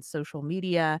on social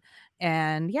media.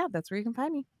 And yeah, that's where you can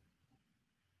find me.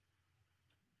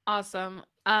 Awesome.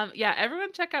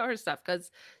 Everyone check out her stuff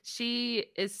because she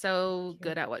is so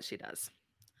good at what she does.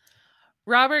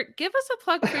 Robert, give us a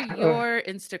plug for your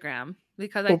Instagram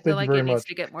because I feel like it needs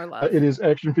to get more love. It is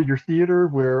Action Figure Theater,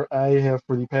 where I have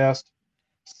for the past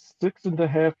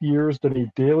 6.5 years done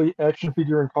a daily action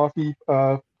figure and coffee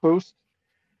post.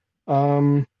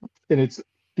 And it's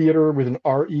theater with an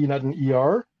R-E, not an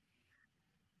ER.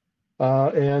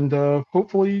 And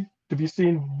hopefully to be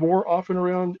seen more often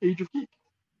around Age of Geek.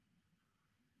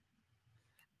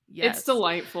 Yes. It's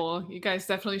delightful. You guys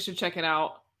definitely should check it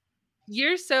out.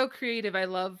 You're so creative. I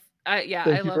love I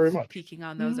love peeking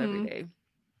on those every day.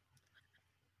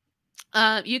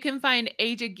 You can find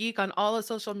Age of Geek on all the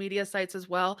social media sites as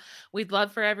well. We'd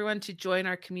love for everyone to join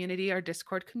our community, our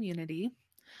Discord community.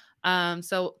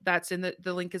 So that's in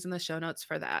the link is in the show notes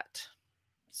for that.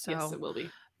 So yes, it will be.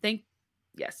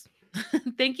 Yes.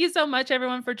 Thank you so much,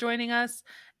 everyone, for joining us,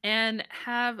 and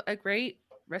have a great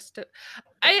rest of.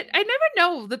 I never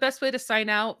know the best way to sign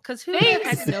out because who the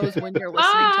heck knows when you're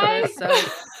listening to this. So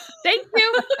thank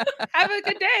you. Have a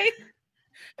good day.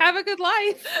 Have a good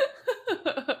life.